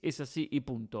MX. Es así y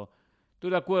punto.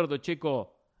 Estoy de acuerdo,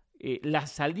 Checo. La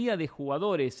salida de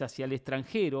jugadores hacia el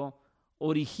extranjero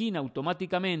origina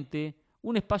automáticamente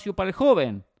un espacio para el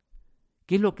joven,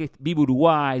 que es lo que vive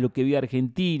Uruguay, lo que vive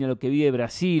Argentina, lo que vive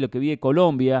Brasil, lo que vive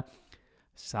Colombia.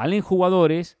 Salen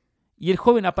jugadores y el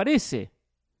joven aparece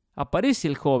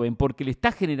el joven porque le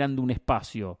está generando un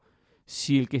espacio.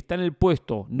 Si el que está en el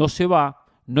puesto no se va,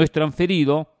 no es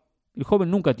transferido, el joven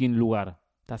nunca tiene lugar,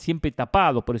 está siempre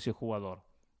tapado por ese jugador.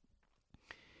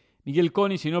 Miguel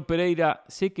Coni, señor Pereira,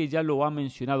 sé que ya lo ha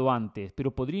mencionado antes,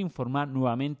 pero ¿podría informar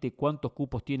nuevamente cuántos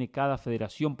cupos tiene cada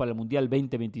federación para el Mundial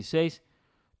 2026?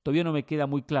 Todavía no me queda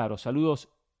muy claro. Saludos,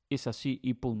 es así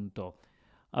y punto.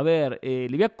 A ver,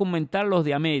 le voy a comentar los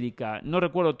de América. No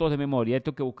recuerdo todos de memoria,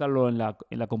 tengo que buscarlo en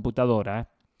la computadora.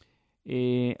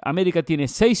 América tiene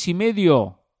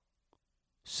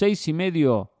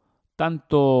 6,5,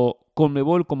 tanto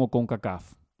CONMEBOL como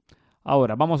CONCACAF.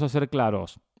 Ahora, vamos a ser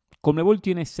claros. CONMEBOL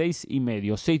tiene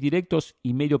 6,5, 6 directos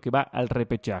y medio que va al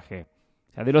repechaje.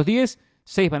 O sea, de los 10,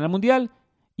 6 van al Mundial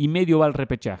y medio va al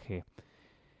repechaje.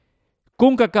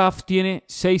 CONCACAF tiene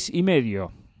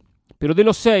 6,5, pero de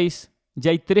los 6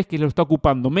 ya hay 3 que lo está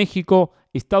ocupando México,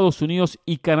 Estados Unidos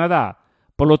y Canadá.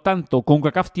 Por lo tanto,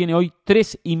 CONCACAF tiene hoy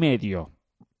 3,5.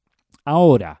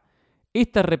 Ahora,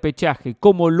 este repechaje,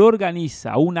 como lo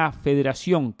organiza una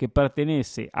federación que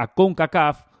pertenece a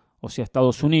CONCACAF, o sea,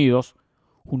 Estados Unidos,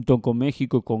 junto con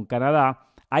México y con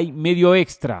Canadá, hay medio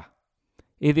extra.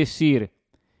 Es decir,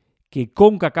 que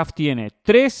CONCACAF tiene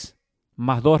 3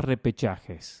 más 2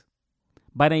 repechajes.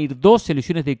 Van a ir 2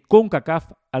 selecciones de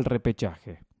CONCACAF al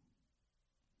repechaje.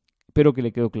 Espero que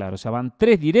le quede claro. O sea, van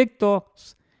 3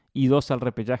 directos y 2 al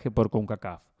repechaje por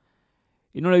CONCACAF.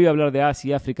 Y no le voy a hablar de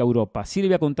Asia, África, Europa. Sí le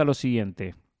voy a contar lo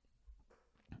siguiente.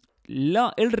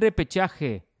 El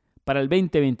repechaje para el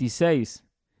 2026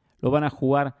 lo van a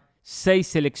jugar 6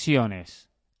 selecciones.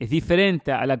 Es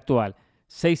diferente al actual.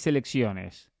 6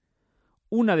 selecciones.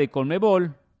 Una de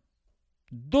CONMEBOL,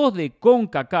 2 de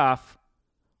CONCACAF,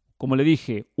 como le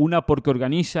dije, una porque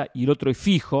organiza y el otro es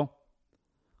fijo,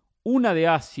 una de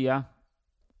Asia,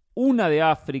 una de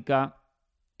África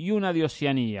y una de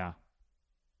Oceanía.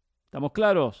 ¿Estamos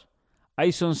claros?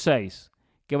 Ahí son 6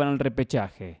 que van al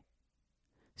repechaje.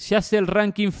 Se hace el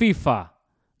ranking FIFA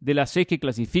de las 6 que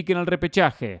clasifiquen al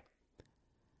repechaje.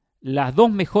 Las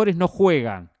 2 mejores no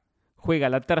juegan. Juega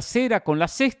la tercera con la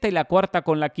sexta y la cuarta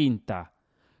con la quinta.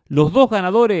 Los 2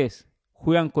 ganadores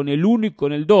juegan con el 1 y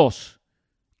con el 2.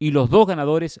 Y los 2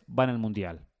 ganadores van al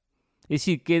Mundial. Es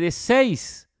decir, que de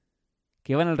 6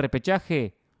 que van al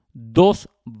repechaje, 2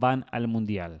 van al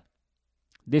Mundial.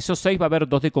 De esos 6 va a haber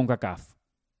 2 de CONCACAF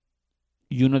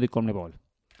y 1 de CONMEBOL.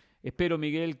 Espero,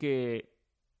 Miguel, que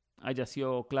haya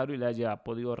sido claro y le haya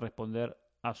podido responder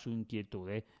a su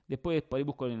inquietud. Después por ahí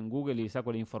busco en Google y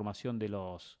saco la información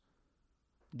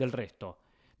del resto.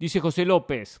 Dice José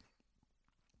López.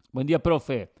 Buen día,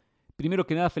 profe. Primero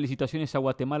que nada, felicitaciones a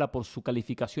Guatemala por su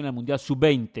calificación al Mundial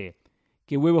Sub-20.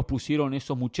 Qué huevos pusieron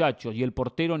esos muchachos. Y el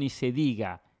portero ni se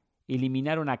diga.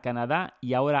 Eliminaron a Canadá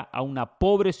y ahora a una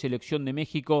pobre selección de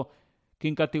México que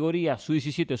en categoría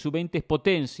Sub-17, Sub-20 es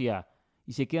potencia.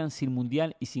 Y se quedan sin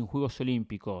Mundial y sin Juegos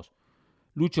Olímpicos.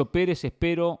 Lucho Pérez,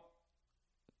 espero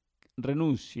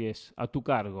renuncies a tu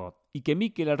cargo. Y que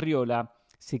Mikel Arriola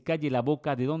se calle la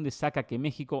boca de dónde saca que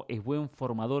México es buen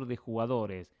formador de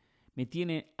jugadores. Me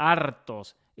tienen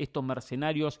hartos estos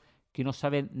mercenarios que no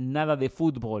saben nada de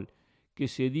fútbol, que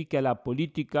se dedique a la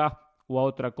política o a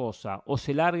otra cosa, o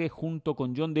se largue junto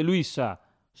con John de Luisa.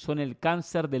 Son el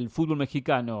cáncer del fútbol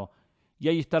mexicano. Y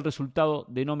ahí está el resultado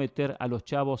de no meter a los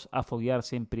chavos a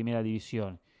foguearse en primera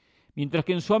división. Mientras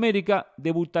que en Sudamérica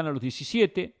debutan a los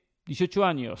 17, 18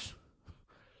 años.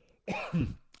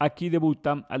 Aquí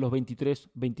debutan a los 23,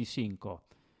 25.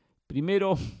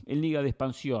 Primero en Liga de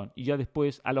Expansión y ya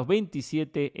después a los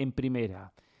 27 en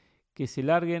Primera. Que se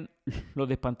larguen los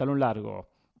de pantalón largo.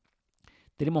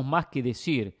 Tenemos más que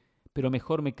decir, pero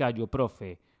mejor me callo,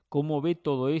 profe. ¿Cómo ve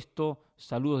todo esto?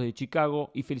 Saludos de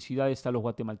Chicago y felicidades a los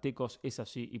guatemaltecos. Es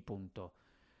así y punto.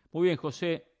 Muy bien,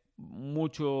 José.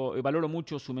 Valoro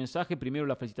mucho su mensaje. Primero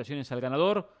las felicitaciones al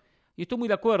ganador. Y estoy muy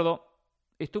de acuerdo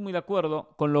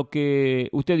con lo que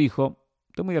usted dijo.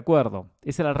 Estoy muy de acuerdo.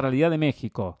 Esa es la realidad de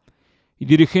México. Y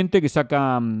dirigentes que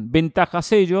sacan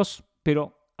ventajas ellos,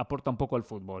 pero aportan poco al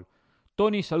fútbol.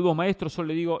 Tony, saludos maestros. Solo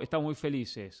le digo, estamos muy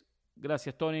felices.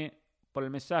 Gracias, Tony, por el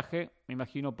mensaje. Me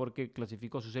imagino porque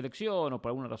clasificó su selección o por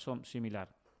alguna razón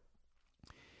similar.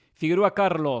 Figueroa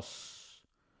Carlos.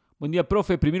 Buen día,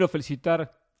 profe. Primero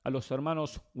felicitar a los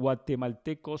hermanos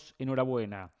guatemaltecos.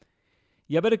 Enhorabuena.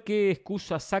 Y a ver qué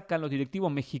excusas sacan los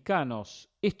directivos mexicanos.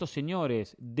 Estos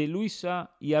señores, de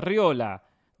Luisa y Arriola,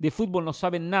 de fútbol no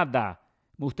saben nada.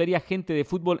 Me gustaría gente de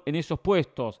fútbol en esos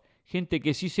puestos. Gente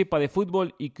que sí sepa de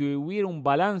fútbol y que hubiera un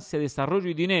balance, desarrollo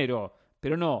y dinero.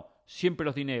 Pero no, siempre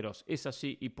los dineros. Es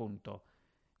así y punto.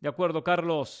 De acuerdo,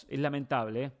 Carlos, es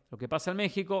lamentable lo que pasa en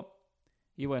México.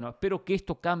 Y bueno, espero que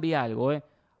esto cambie algo,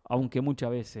 aunque muchas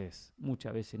veces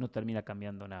no termina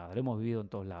cambiando nada. Lo hemos vivido en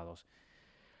todos lados.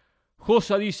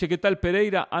 Josa dice, ¿qué tal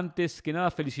Pereira? Antes que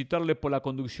nada felicitarle por la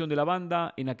conducción de la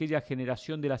banda en aquella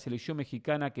generación de la selección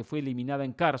mexicana que fue eliminada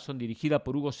en Carson, dirigida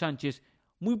por Hugo Sánchez.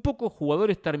 Muy pocos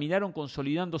jugadores terminaron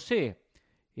consolidándose.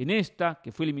 En esta,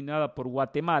 que fue eliminada por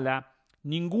Guatemala,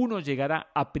 ninguno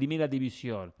llegará a primera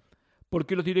división,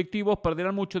 porque los directivos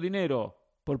perderán mucho dinero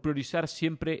por priorizar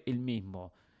siempre el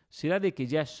mismo. ¿Será de que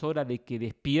ya es hora de que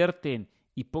despierten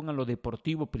y pongan lo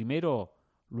deportivo primero?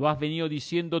 Lo has venido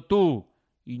diciendo tú.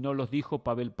 Y no los dijo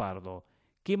Pavel Pardo.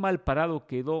 Qué mal parado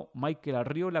quedó Mikel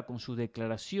Arriola con sus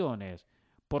declaraciones.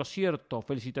 Por cierto,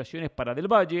 felicitaciones para Del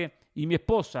Valle y mi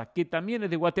esposa, que también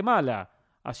es de Guatemala,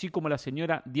 así como la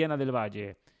señora Diana Del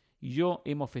Valle. Y yo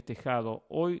hemos festejado,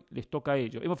 hoy les toca a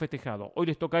ellos. Hemos festejado, hoy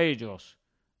les toca a ellos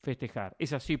festejar.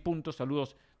 Es así, punto.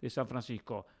 Saludos de San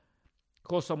Francisco.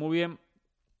 Cosa muy bien.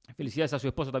 Felicidades a su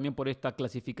esposa también por esta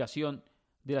clasificación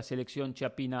de la selección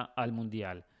chiapina al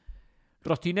Mundial.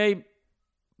 Rostinei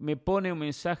me pone un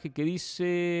mensaje que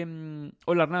dice: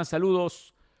 hola Hernán,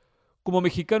 saludos. Como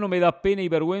mexicano me da pena y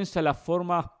vergüenza la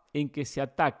forma en que se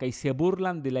ataca y se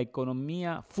burlan de la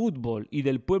economía fútbol y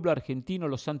del pueblo argentino,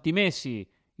 los anti-Messi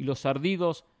y los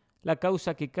ardidos, la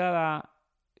causa que cada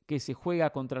que se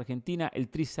juega contra Argentina el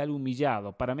Tri sale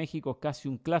humillado. Para México es casi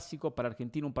un clásico, para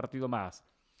Argentina un partido más.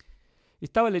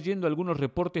 Estaba leyendo algunos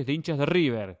reportes de hinchas de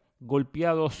River.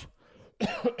 golpeados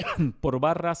por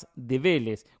barras de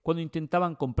Vélez cuando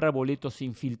intentaban comprar boletos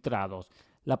infiltrados.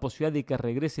 La posibilidad de que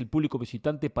regrese el público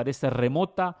visitante parece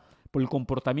remota por el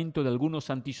comportamiento de algunos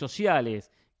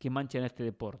antisociales que manchan este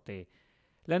deporte.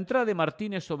 La entrada de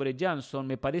Martínez sobre Jansson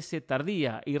me parece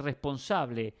tardía e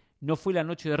irresponsable. No fue la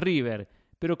noche de River,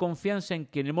 pero confianza en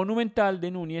que en el Monumental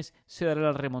de Núñez se dará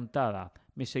la remontada.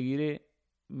 Me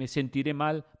sentiré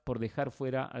mal por dejar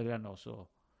fuera al gran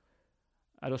oso.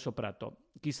 Al Oso Prato.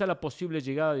 Quizá la posible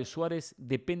llegada de Suárez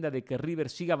dependa de que River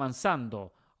siga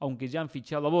avanzando, aunque ya han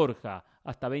fichado a Borja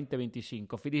hasta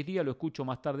 2025. Feliz día, lo escucho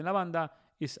más tarde en la banda,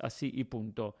 es así y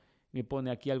punto. Me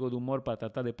pone aquí algo de humor para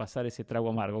tratar de pasar ese trago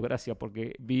amargo. Gracias,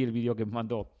 porque vi el video que me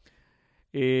mandó.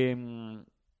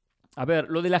 A ver,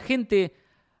 lo de la gente,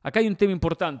 acá hay un tema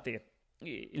importante.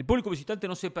 El público visitante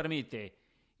no se permite.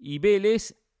 Y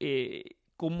Vélez,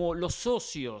 como los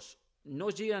socios no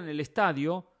llegan al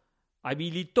estadio,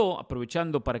 habilitó,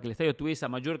 aprovechando para que el estadio tuviese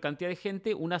mayor cantidad de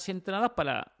gente, unas entradas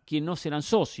para quienes no serán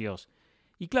socios.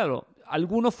 Y claro,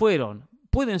 algunos fueron.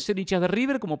 Pueden ser hinchas de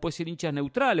River, como pueden ser hinchas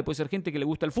neutrales, puede ser gente que le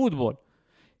gusta el fútbol.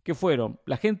 ¿Qué fueron?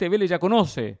 La gente de Vélez ya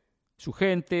conoce su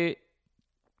gente,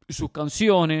 sus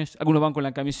canciones, algunos van con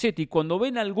la camiseta, y cuando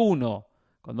ven alguno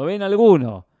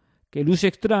que luce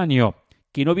extraño,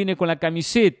 que no viene con la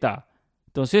camiseta,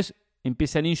 entonces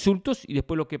empiezan insultos, y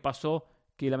después lo que pasó,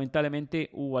 que lamentablemente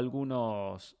hubo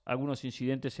algunos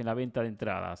incidentes en la venta de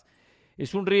entradas.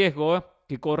 Es un riesgo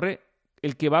que corre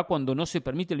el que va cuando no se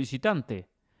permite el visitante.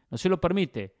 No se lo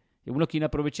permite. Y algunos quieren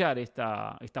aprovechar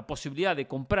esta posibilidad de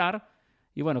comprar,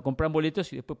 y bueno, compran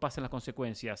boletos y después pasan las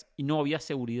consecuencias. Y no había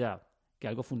seguridad, que es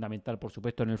algo fundamental, por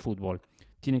supuesto, en el fútbol.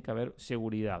 Tiene que haber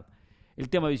seguridad. El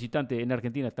tema de visitante en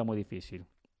Argentina está muy difícil.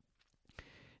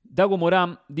 Dago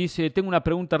Morán dice, tengo una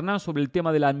pregunta, Hernán, sobre el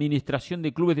tema de la administración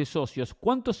de clubes de socios.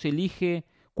 ¿Cuándo se elige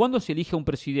un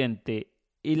presidente?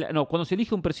 Cuando se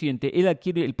elige un presidente, ¿él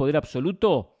adquiere el poder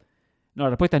absoluto? No, la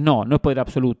respuesta es no es poder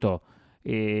absoluto.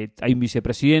 Hay un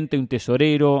vicepresidente, un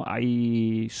tesorero,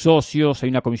 hay socios, hay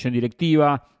una comisión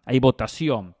directiva, hay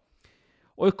votación.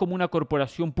 O es como una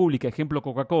corporación pública, ejemplo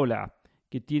Coca-Cola,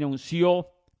 que tiene un CEO,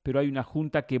 pero hay una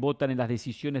junta que votan en las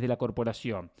decisiones de la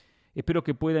corporación. Espero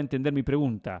que pueda entender mi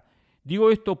pregunta.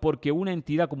 Digo esto porque una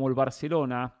entidad como el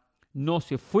Barcelona no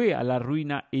se fue a la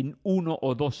ruina en 1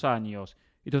 o 2 años.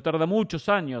 Esto tarda muchos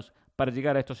años para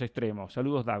llegar a estos extremos.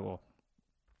 Saludos, Dago.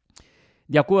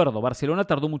 De acuerdo, Barcelona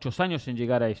tardó muchos años en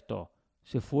llegar a esto.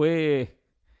 Se fue.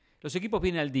 Los equipos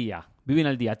viven al día.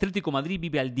 Atlético Madrid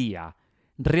vive al día.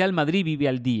 Real Madrid vive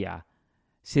al día.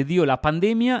 Se dio la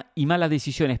pandemia y malas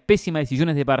decisiones, pésimas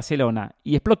decisiones de Barcelona,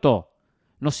 y explotó.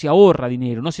 No se ahorra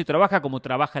dinero, no se trabaja como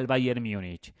trabaja el Bayern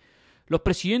Múnich. Los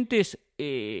presidentes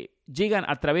llegan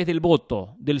a través del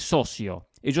voto del socio.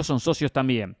 Ellos son socios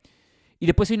también. Y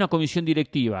después hay una comisión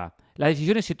directiva. Las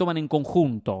decisiones se toman en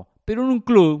conjunto. Pero en un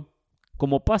club,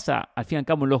 como pasa al fin y al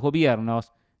cabo en los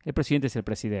gobiernos, el presidente es el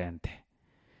presidente.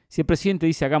 Si el presidente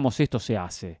dice hagamos esto, se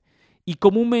hace. Y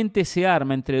comúnmente se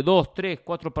arma entre 2, 3,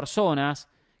 4 personas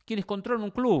quienes controlan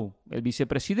un club. El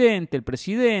vicepresidente, el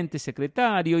presidente, el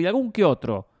secretario y algún que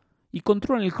otro. Y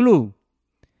controlan el club.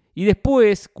 Y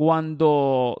después,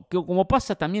 como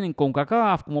pasa también en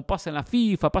CONCACAF, como pasa en la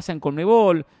FIFA, pasa en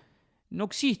CONMEBOL, no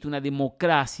existe una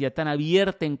democracia tan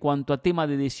abierta en cuanto a tema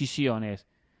de decisiones.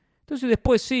 Entonces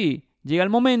después sí, llega el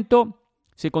momento,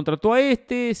 se contrató a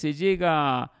se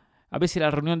llega a veces a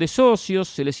la reunión de socios,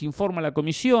 se les informa a la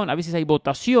comisión, a veces hay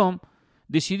votación,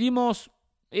 decidimos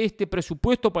este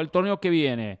presupuesto para el torneo que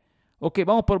viene. Ok,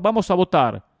 vamos a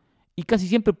votar. Y casi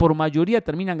siempre por mayoría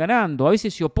terminan ganando. A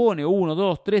veces se opone 1,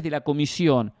 2, 3 de la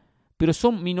comisión, pero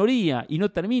son minoría y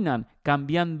no terminan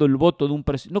cambiando el voto de un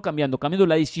presidente, cambiando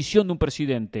la decisión de un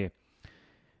presidente.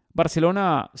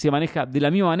 Barcelona se maneja de la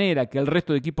misma manera que el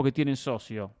resto de equipos que tienen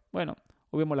socio. Bueno,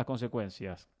 hoy vemos las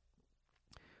consecuencias.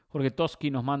 Jorge Toski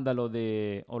nos manda lo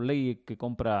de Orlegui que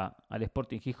compra al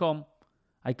Sporting Gijón.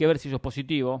 Hay que ver si eso es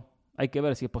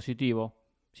positivo.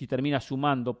 Si termina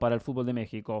sumando para el fútbol de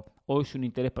México o es un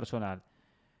interés personal.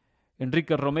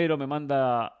 Enrique Romero me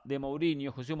manda de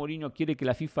Mourinho. José Mourinho quiere que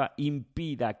la FIFA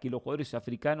impida que los jugadores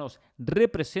africanos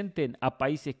representen a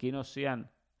países que no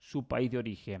sean su país de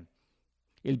origen.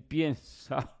 Él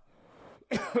piensa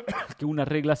que una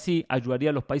regla así ayudaría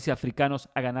a los países africanos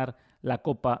a ganar la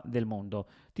Copa del Mundo.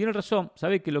 Tiene razón,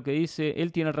 sabe que lo que dice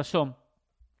él tiene razón.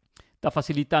 Está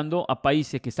facilitando a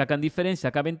países que sacan diferencia,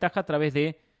 sacan ventaja a través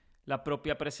de la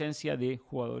propia presencia de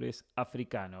jugadores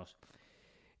africanos.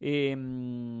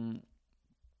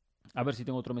 A ver si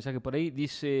tengo otro mensaje por ahí.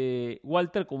 Dice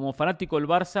Walter, como fanático del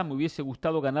Barça, me hubiese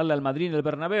gustado ganarle al Madrid en el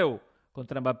Bernabéu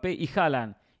contra Mbappé y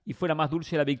Haaland. y fuera más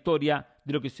dulce la victoria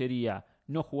de lo que sería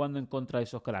no jugando en contra de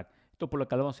esos cracks. Esto por lo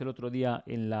que hablamos el otro día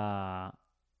en la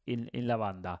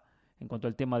banda. En cuanto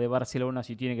al tema de Barcelona,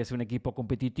 si tiene que ser un equipo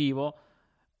competitivo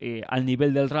al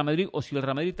nivel del Real Madrid, o si el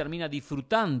Real Madrid termina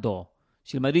disfrutando,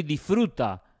 si el Madrid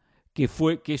disfruta que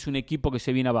es un equipo que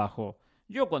se viene abajo.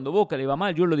 Yo cuando Boca le va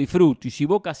mal, yo lo disfruto, y si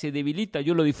Boca se debilita,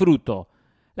 yo lo disfruto.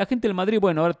 La gente del Madrid,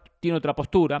 bueno, ahora tiene otra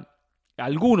postura,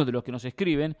 algunos de los que nos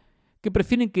escriben, que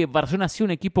prefieren que Barcelona sea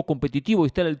un equipo competitivo y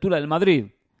esté a la altura del Madrid.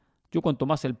 Yo cuanto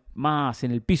más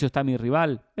en el piso está mi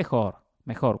rival, mejor.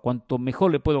 Cuanto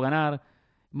mejor le puedo ganar,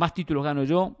 más títulos gano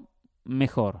yo,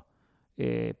 mejor.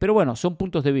 Pero bueno, son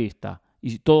puntos de vista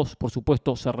y todos, por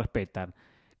supuesto, se respetan.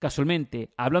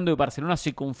 Casualmente, hablando de Barcelona,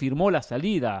 se confirmó la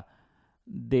salida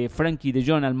de Frenkie de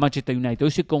Jong al Manchester United.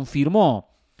 Hoy se confirmó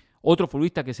otro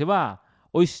futbolista que se va.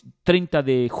 Hoy es 30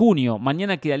 de junio,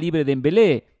 mañana queda libre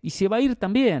Dembélé y se va a ir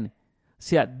también. O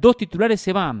sea, 2 titulares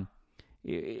se van.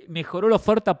 Mejoró la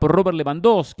oferta por Robert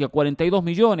Lewandowski a 42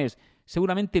 millones.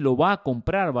 Seguramente lo va a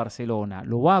comprar Barcelona,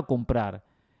 lo va a comprar.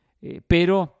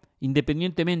 Pero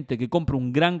independientemente que compre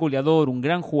un gran goleador, un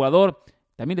gran jugador,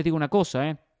 también les digo una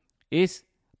cosa, es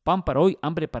pan para hoy,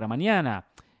 hambre para mañana.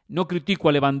 No critico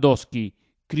a Lewandowski,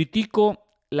 critico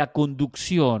la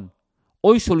conducción.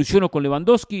 Hoy soluciono con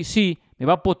Lewandowski, sí, me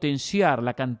va a potenciar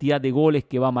la cantidad de goles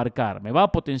que va a marcar, me va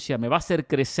a potenciar, me va a hacer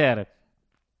crecer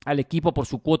al equipo por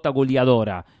su cuota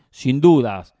goleadora, sin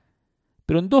dudas.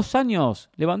 Pero en 2 años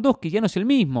Lewandowski ya no es el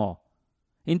mismo.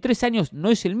 En 3 años no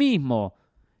es el mismo.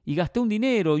 Y gasté un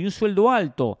dinero y un sueldo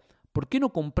alto. ¿Por qué no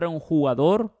comprar un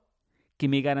jugador que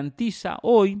me garantiza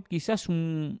hoy quizás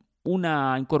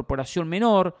una incorporación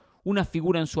menor, una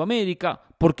figura en Sudamérica?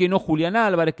 ¿Por qué no Julián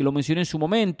Álvarez, que lo mencioné en su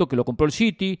momento, que lo compró el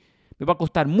City? Me va a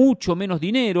costar mucho menos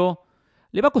dinero.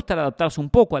 Le va a costar adaptarse un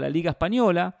poco a la Liga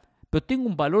Española, pero tengo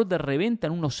un valor de reventa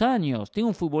en unos años. Tengo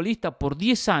un futbolista por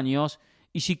 10 años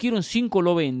y si quiero en 5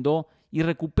 lo vendo y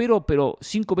recupero, pero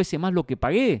 5 veces más lo que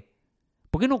pagué.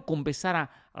 ¿Por qué no empezar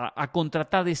a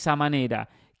contratar de esa manera?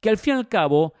 Que al fin y al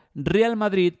cabo Real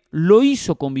Madrid lo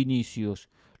hizo con Vinicius,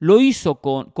 lo hizo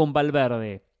con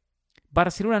Valverde.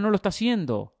 Barcelona no lo está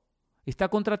haciendo. Está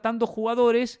contratando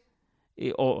jugadores,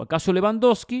 o acaso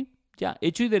Lewandowski, ya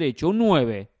hecho y derecho, un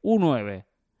 9,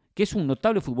 que es un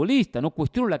notable futbolista, no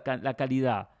cuestiono la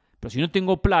calidad. Pero si no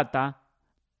tengo plata,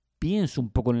 pienso un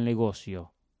poco en el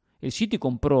negocio. El City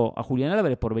compró a Julián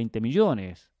Álvarez por 20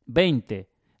 millones. 20.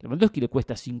 Lewandowski le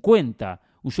cuesta 50.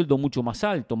 Un sueldo mucho más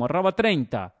alto. Me ahorraba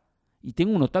 30. Y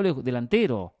tengo un notable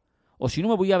delantero. O si no,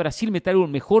 me voy a Brasil, me traigo el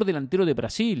mejor delantero de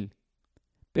Brasil.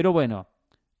 Pero bueno,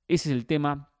 ese es el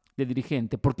tema del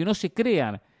dirigente. Porque no se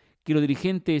crean que los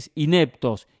dirigentes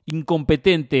ineptos,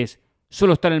 incompetentes,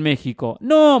 solo están en México.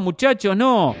 No, muchachos,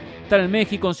 no. Están en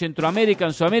México, en Centroamérica,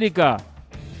 en Sudamérica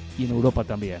y en Europa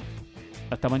también.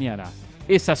 Hasta mañana.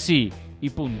 Es así y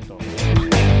punto.